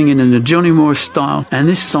singing in the Johnny Moore style, and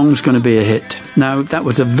this song's going to be a hit. Now, that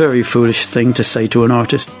was a very foolish thing to say to an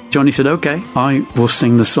artist. Johnny said, okay, I will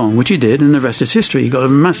sing the song, which he did, and the rest is history. He got a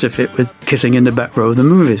massive hit with Kissing in the Back Row of the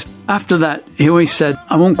movies. After that, he always said,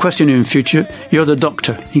 I won't question you in future. You're the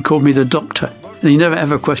doctor. He called me the doctor. And he never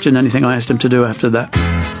ever questioned anything I asked him to do after that.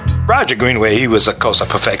 Roger Greenaway, he was, of course, a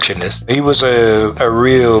perfectionist. He was a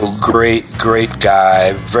real great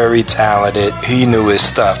guy, very talented. He knew his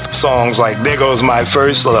stuff. Songs like There Goes My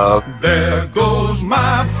First Love. There goes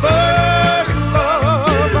my first love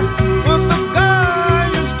with the guy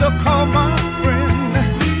I used to call my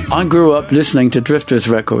friend. I grew up listening to Drifters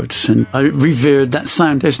records, and I revered that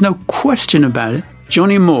sound. There's no question about it.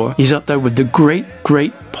 Johnny Moore, he's up there with the great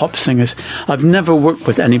pop singers. I've never worked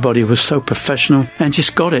with anybody who was so professional and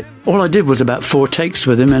just got it. All I did was about 4 takes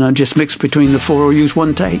with him, and I just mixed between the 4 or used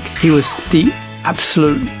 1 take. He was the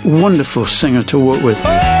absolute wonderful singer to work with.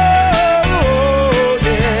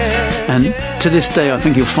 And to this day, I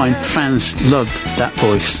think you'll find fans love that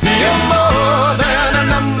voice. You're more than a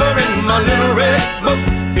number in my little red book.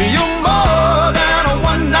 You're more than a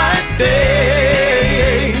one-night day.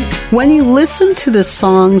 When you listen to the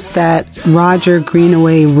songs that Roger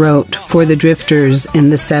Greenaway wrote for the Drifters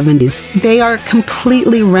in the 70s, they are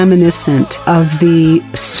completely reminiscent of the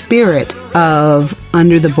spirit of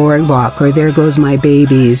Under the Boardwalk or There Goes My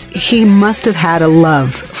Babies. He must have had a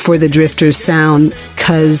love for the Drifters sound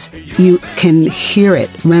because you can hear it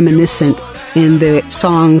reminiscent in the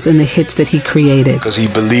songs and the hits that he created. Because he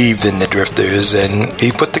believed in the Drifters and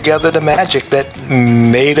he put together the magic that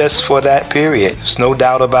made us for that period. There's no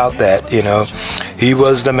doubt about that, He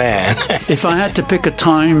was the man. If I had to pick a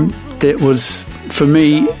time that was, for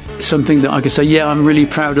me, something that I could say, yeah, I'm really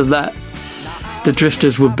proud of that, the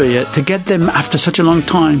Drifters would be it. To get them after such a long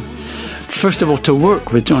time, first of all, to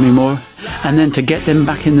work with Johnny Moore, and then to get them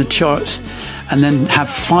back in the charts, and then have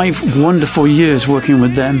 5 wonderful years working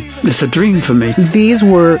with them. It's a dream for me. These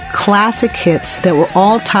were classic hits that were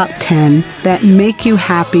all top 10, that make you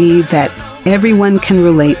happy, that everyone can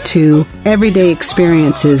relate to, everyday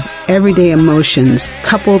experiences, everyday emotions,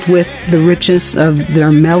 coupled with the richness of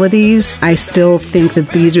their melodies. I still think that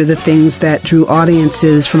these are the things that drew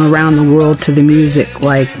audiences from around the world to the music,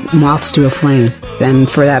 like Moths to a Flame. And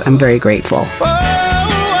for that, I'm very grateful.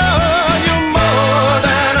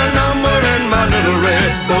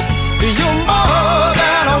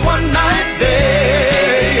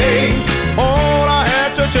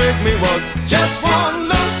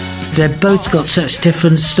 They've both got such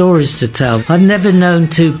different stories to tell. I've never known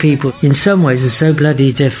 2 people in some ways are so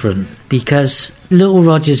bloody different, because Little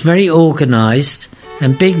Roger's very organised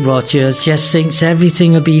and Big Roger just thinks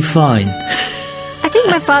everything will be fine. I think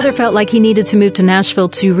my father felt like he needed to move to Nashville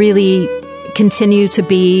to really continue to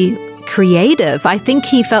be creative. I think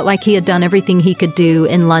he felt like he had done everything he could do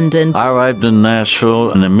in London. I arrived in Nashville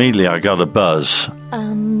and immediately I got a buzz.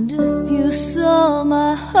 And if you saw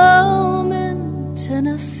my home in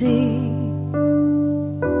Tennessee,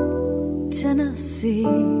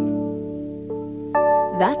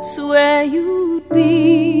 that's where you'd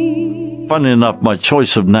be. Funny enough, my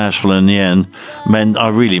choice of Nashville in the end meant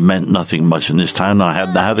nothing much in this town. I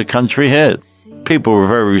hadn't had a country hit. People were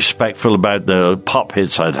very respectful about the pop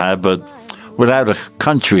hits I'd had, but without a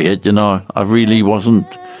country hit, I really wasn't.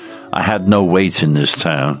 I had no weight in this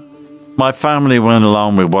town. My family went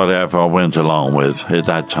along with whatever I went along with at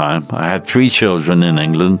that time. I had 3 children in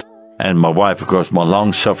England, and my wife, of course, my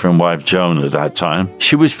long-suffering wife, Joan, at that time.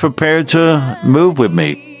 She was prepared to move with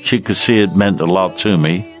me. She could see it meant a lot to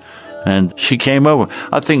me, And she came over.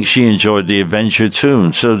 I think she enjoyed the adventure too,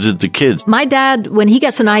 and so did the kids. My dad, when he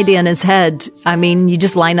gets an idea in his head, I mean, you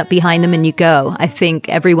just line up behind him and you go. I think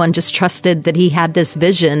everyone just trusted that he had this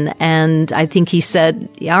vision. And I think he said,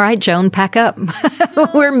 all right, Joan, pack up.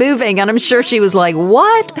 We're moving. And I'm sure she was like,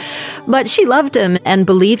 what? But she loved him and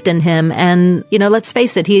believed in him. And, you know, let's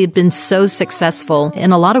face it, he had been so successful.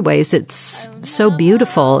 In a lot of ways, it's so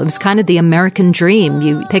beautiful. It was kind of the American dream.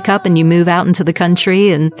 You pick up and you move out into the country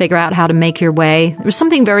and figure out how to make your way. There was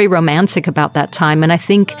something very romantic about that time, and I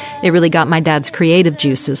think it really got my dad's creative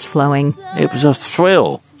juices flowing. It was a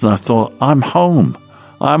thrill. And I thought, I'm home.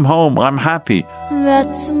 I'm home. I'm happy.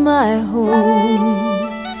 That's my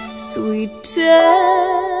home, sweet Tennessee.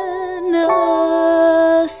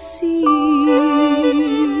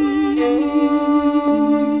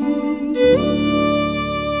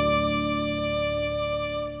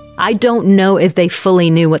 I don't know if they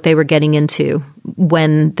fully knew what they were getting into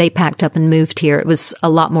when they packed up and moved here. It was a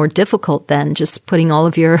lot more difficult then, just putting all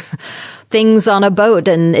of your things on a boat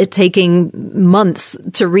and it taking months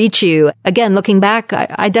to reach you. Again, looking back,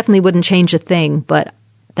 I definitely wouldn't change a thing, but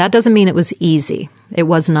that doesn't mean it was easy. It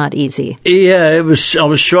was not easy. Yeah, it was. I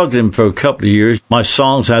was struggling for a couple of years. My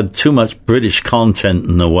songs had too much British content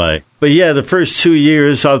in the way. But yeah, the first 2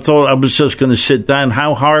 years, I thought I was just going to sit down.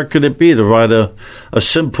 How hard could it be to write a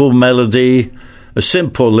simple melody, a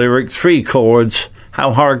simple lyric, 3 chords?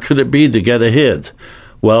 How hard could it be to get a hit?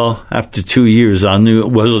 Well, after 2 years, I knew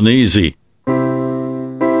it wasn't easy.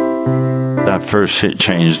 That first hit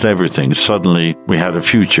changed everything. Suddenly, we had a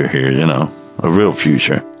future here, you know, a real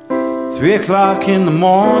future. 3 o'clock in the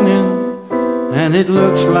morning, and it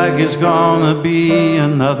looks like it's gonna be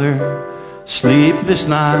another sleepless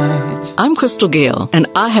night. I'm Crystal Gale, and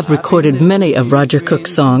I have recorded many of Roger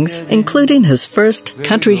Cook's songs, including his first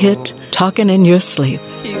country hit, Talkin' in Your Sleep.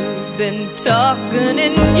 You've been talking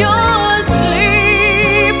in your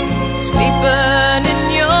sleep, sleeping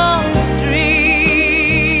in your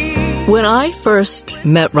dream. When I first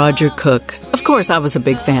met Roger Cook, of course I was a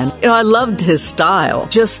big fan. You know, I loved his style,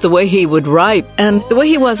 just the way he would write and the way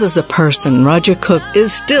he was as a person. Roger Cook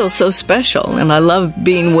is still so special, and I love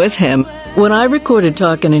being with him. When I recorded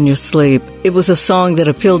Talkin' in Your Sleep, it was a song that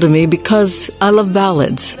appealed to me because I love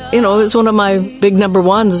ballads. You know, it was one of my big number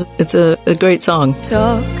ones. It's a great song.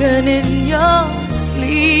 Talking in your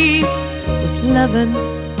sleep with loving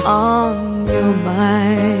on your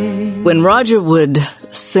mind. When Roger would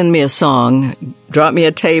send me a song, drop me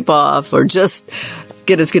a tape off, or just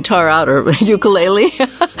get his guitar out or ukulele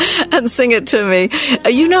and sing it to me,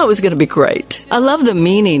 you know it was going to be great. I love the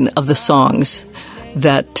meaning of the songs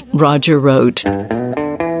that Roger wrote.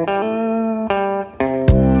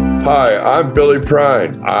 Hi, I'm Billy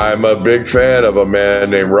Prine. I'm a big fan of a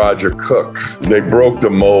man named Roger Cook. They broke the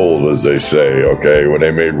mold, as they say, okay, when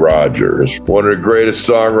they made Roger. It's one of the greatest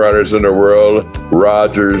songwriters in the world.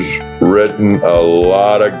 Roger's written a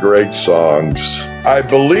lot of great songs. I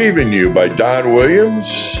Believe in You by Don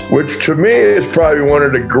Williams, which to me is probably one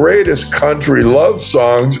of the greatest country love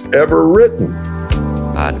songs ever written.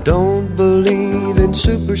 I don't believe in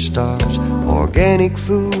superstars, organic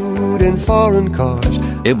food and foreign cars.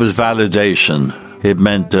 It was validation. It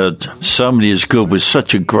meant that somebody as good with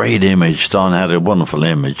such a great image. Don had a wonderful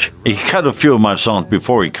image. He cut a few of my songs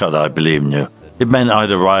before he cut I Believe in You. It meant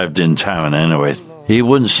I'd arrived in town anyway. He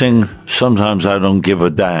wouldn't sing Sometimes I Don't Give a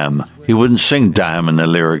Damn. He wouldn't sing damn in the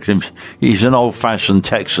lyric. He's an old-fashioned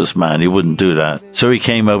Texas man. He wouldn't do that. So he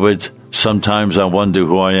came up with Sometimes I Wonder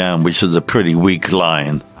Who I Am, which is a pretty weak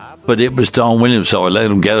line. But it was Don Williams, so I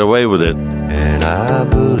let him get away with it. And I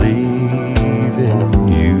believe in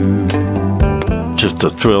you. Just a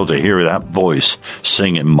thrill to hear that voice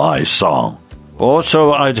singing my song.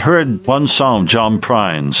 Also, I'd heard one song, John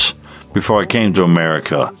Prine's, before I came to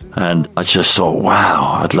America. And I just thought,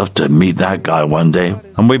 wow, I'd love to meet that guy one day.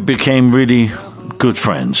 And we became really good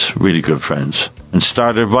friends, and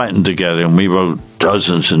started writing together, and we wrote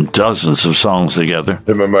dozens and dozens of songs together.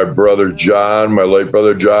 Him and my brother John, my late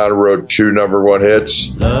brother John, wrote 2 number 1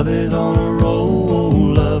 hits. Love is on a roll,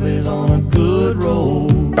 love is on a good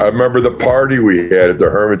roll. I remember the party we had at the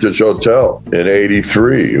Hermitage Hotel in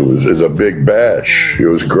 '83. It was a big bash. It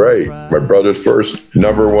was great. My brother's first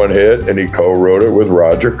number 1 hit, and he co-wrote it with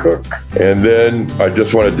Roger Cook. And then I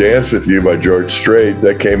Just Want to Dance With You by George Strait.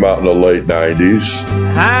 That came out in the late 90s.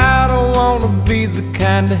 I don't want to be the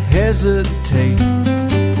kind to hesitate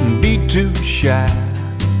and be too shy,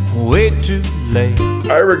 wait too late.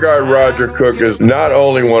 I regard Roger Cook as not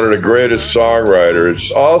only one of the greatest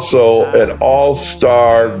songwriters, also an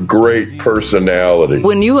all-star great personality.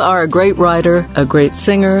 When you are a great writer, a great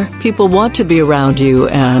singer, people want to be around you,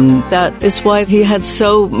 and that is why he had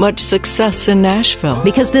so much success in Nashville.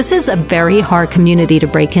 Because this is a very hard community to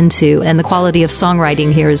break into, and the quality of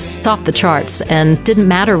songwriting here is off the charts, and didn't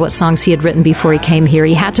matter what songs he had written before he came here.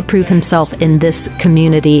 He had to prove himself in this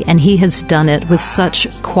community, and he has done it with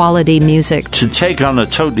such quality music. To take on a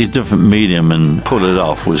totally different medium and pull it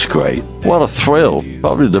off was great. What a thrill.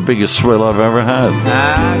 Probably the biggest thrill I've ever had.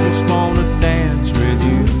 I just want to dance with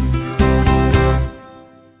you.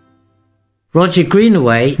 Roger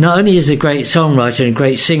Greenaway not only is a great songwriter and a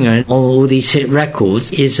great singer on all these hit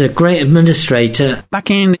records, is a great administrator. Back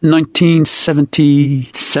in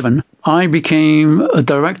 1977, I became a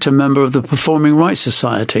director member of the Performing Rights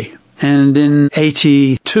Society. And in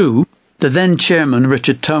 82, the then chairman,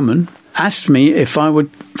 Richard Toman, asked me if I would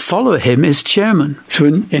follow him as chairman. So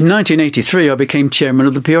in 1983, I became chairman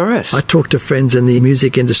of the PRS. I talked to friends in the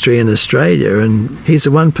music industry in Australia, and he's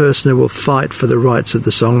the one person who will fight for the rights of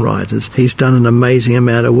the songwriters. He's done an amazing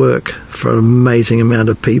amount of work for an amazing amount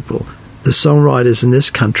of people. The songwriters in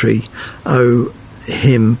this country owe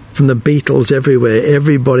him, from the Beatles everywhere,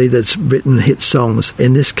 everybody that's written hit songs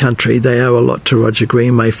in this country, they owe a lot to Roger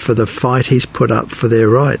Greenaway for the fight he's put up for their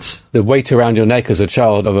rights. The weight around your neck as a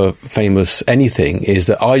child of a famous anything is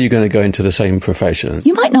that, are you going to go into the same profession?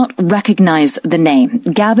 You might not recognize the name,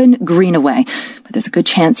 Gavin Greenaway, but there's a good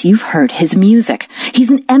chance you've heard his music.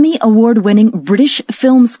 He's an Emmy award-winning British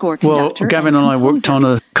film score conductor. Well, Gavin and I worked on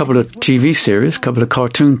a couple of TV series, a couple of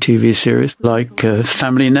cartoon TV series, like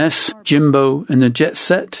Family Nest, Jimbo and the Jet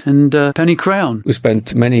Set, and Penny Crown. We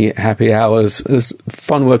spent many happy hours. It was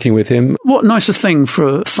fun working with him. What nicer thing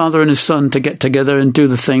for a father and his son to get together and do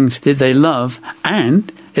the things that they love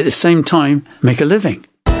and, at the same time, make a living.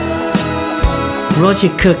 Roger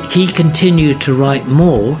Cook, he continued to write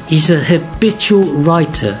more. He's a habitual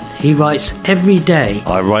writer. He writes every day.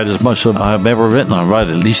 I write as much as I've ever written. I write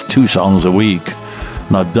at least 2 songs a week.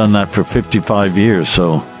 And I've done that for 55 years,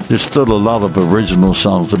 so there's still a lot of original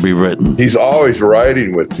songs to be written. He's always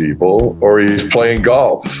writing with people, or he's playing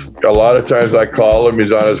golf. A lot of times I call him,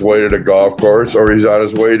 he's on his way to the golf course, or he's on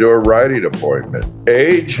his way to a writing appointment.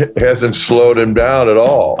 Age hasn't slowed him down at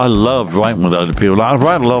all. I love writing with other people. I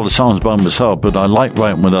write a lot of songs by myself, but I like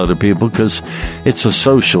writing with other people because it's a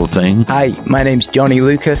social thing. Hi, my name's Johnny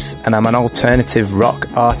Lucas, and I'm an alternative rock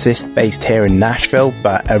artist based here in Nashville,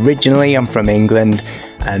 but originally I'm from England.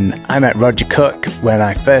 And I met Roger Cook when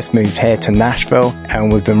I first moved here to Nashville,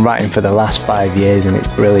 and we've been writing for the last 5 years, and it's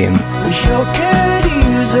brilliant. We sure could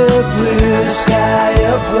use a blue sky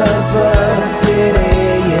up above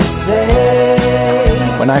today, you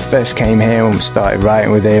say. When I first came here and started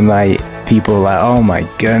writing with him, people were like, oh my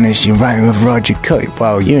goodness, you're writing with Roger Cook.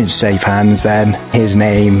 Well, you're in safe hands then. His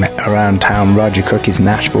name around town, Roger Cook, is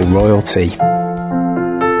Nashville royalty.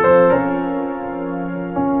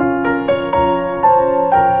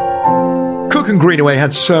 Cook and Greenaway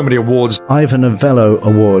had so many awards. Ivor Novello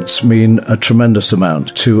Awards mean a tremendous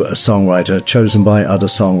amount to a songwriter chosen by other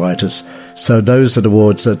songwriters. So those are the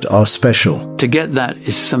awards that are special. To get that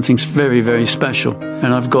is something very, very special.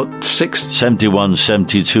 And I've got 6. 71,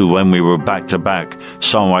 72, when we were back-to-back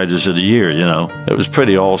Songwriters of the Year, you know. It was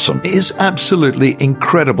pretty awesome. It is absolutely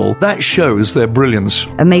incredible. That shows their brilliance.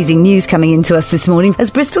 Amazing news coming into us this morning as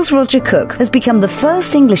Bristol's Roger Cook has become the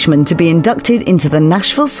first Englishman to be inducted into the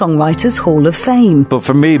Nashville Songwriters Hall of Fame. But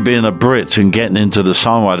for me, being a Brit and getting into the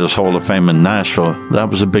Songwriters Hall of Fame in Nashville, that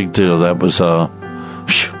was a big deal. That was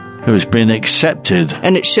it was being accepted.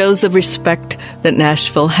 And it shows the respect that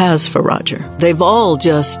Nashville has for Roger. They've all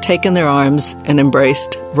just taken their arms and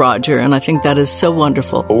embraced Roger, and I think that is so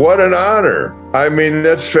wonderful. What an honor. I mean,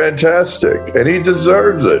 that's fantastic. And he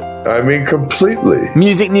deserves it. I mean, completely.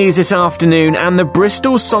 Music news this afternoon, and the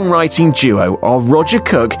Bristol songwriting duo of Roger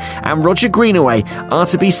Cook and Roger Greenaway are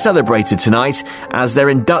to be celebrated tonight as they're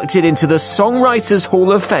inducted into the Songwriters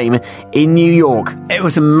Hall of Fame in New York. It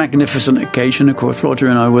was a magnificent occasion. Of course, Roger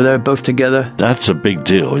and I were there both together. That's a big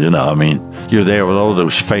deal, you know. I mean, you're there with all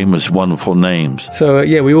those famous, wonderful names. So,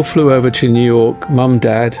 we all flew over to New York, Mum,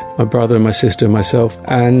 Dad, my brother and my sister and myself,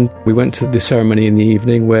 and we went to the ceremony in the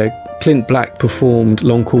evening where Clint Black performed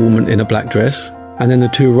Long Cool Woman in a black dress, and then the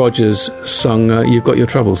 2 Rogers sung You've Got Your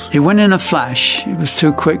Troubles. It went in a flash. It was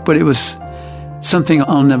too quick, but it was something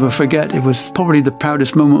I'll never forget. It was probably the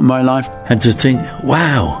proudest moment of my life. And to think,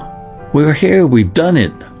 wow, we're here, we've done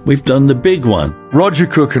it. we've done the big one. Roger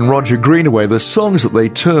Cook and Roger Greenaway, the songs that they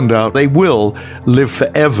turned out, they will live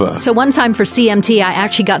forever. So one time for CMT, I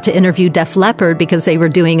actually got to interview Def Leppard because they were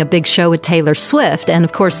doing a big show with Taylor Swift. And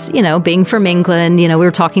of course, you know, being from England, you know, we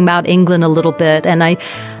were talking about England a little bit. And I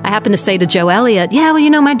happened to say to Joe Elliott, yeah, well, you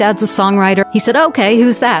know, my dad's a songwriter. He said, okay,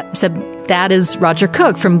 who's that? I said, that is Roger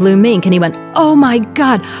Cook from Blue Mink. And he went, oh my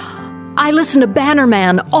God, I listen to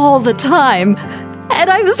Bannerman all the time. And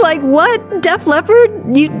I was like, what? Def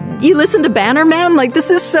Leppard? You listen to Bannerman? Like, this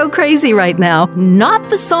is so crazy right now. Not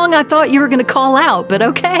the song I thought you were going to call out, but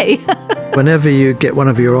okay. Whenever you get one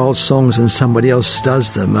of your old songs and somebody else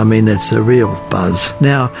does them, I mean, it's a real buzz.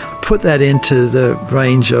 Now, put that into the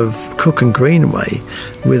range of Cook and Greenaway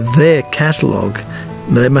with their catalogue.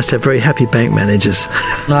 They must have very happy bank managers.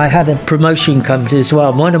 I had a promotion company as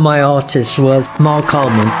well. One of my artists was Mark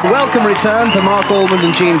Almond. Welcome return for Mark Almond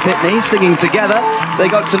and Gene Pitney singing together. They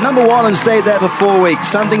got to number 1 and stayed there for 4 weeks.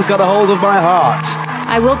 Something's got a hold of my heart.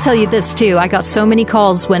 I will tell you this, too. I got so many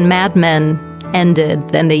calls when Mad Men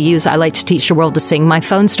ended, and they used I Like to Teach the World to Sing. My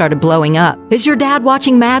phone started blowing up. Is your dad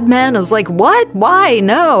watching Mad Men? I was like, what? Why?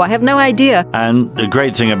 No, I have no idea. And the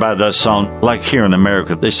great thing about that song, like here in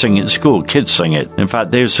America, they sing it in school. Kids sing it. In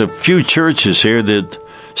fact, there's a few churches here that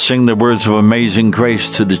sing the words of Amazing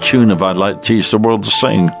Grace to the tune of I'd Like to Teach the World to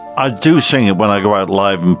Sing. I do sing it when I go out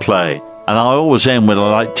live and play. And I always end with I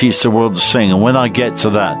Like to Teach the World to Sing. And when I get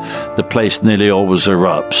to that, the place nearly always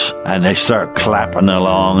erupts. And they start clapping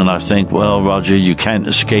along. And I think, well, Roger, you can't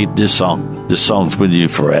escape this song. This song's with you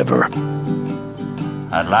forever.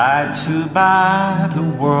 I'd like to buy the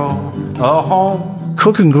world a home.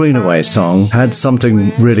 Cook and Greenaway's song had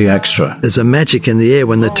something really extra. There's a magic in the air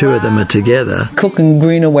when the two of them are together. Cook and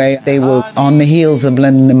Greenaway, they were on the heels of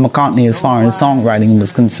Lennon and McCartney as far as songwriting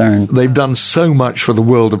was concerned. They've done so much for the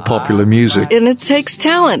world of popular music. And it takes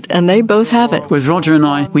talent, and they both have it. With Roger and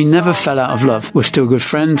I, we never fell out of love. We're still good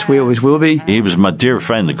friends. We always will be. He was my dear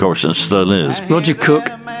friend, of course, and still is. Roger Cook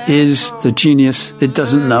is the genius. It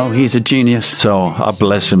doesn't know he's a genius. So I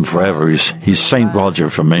bless him forever. He's Saint Roger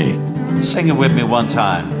for me. Sing it with me one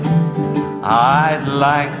time. I'd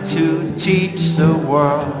like to teach the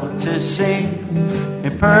world to sing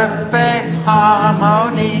in perfect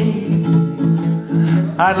harmony.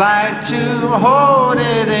 I'd like to hold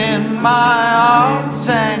it in my arms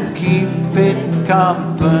and keep it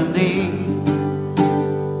company.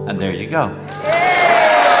 And there you go.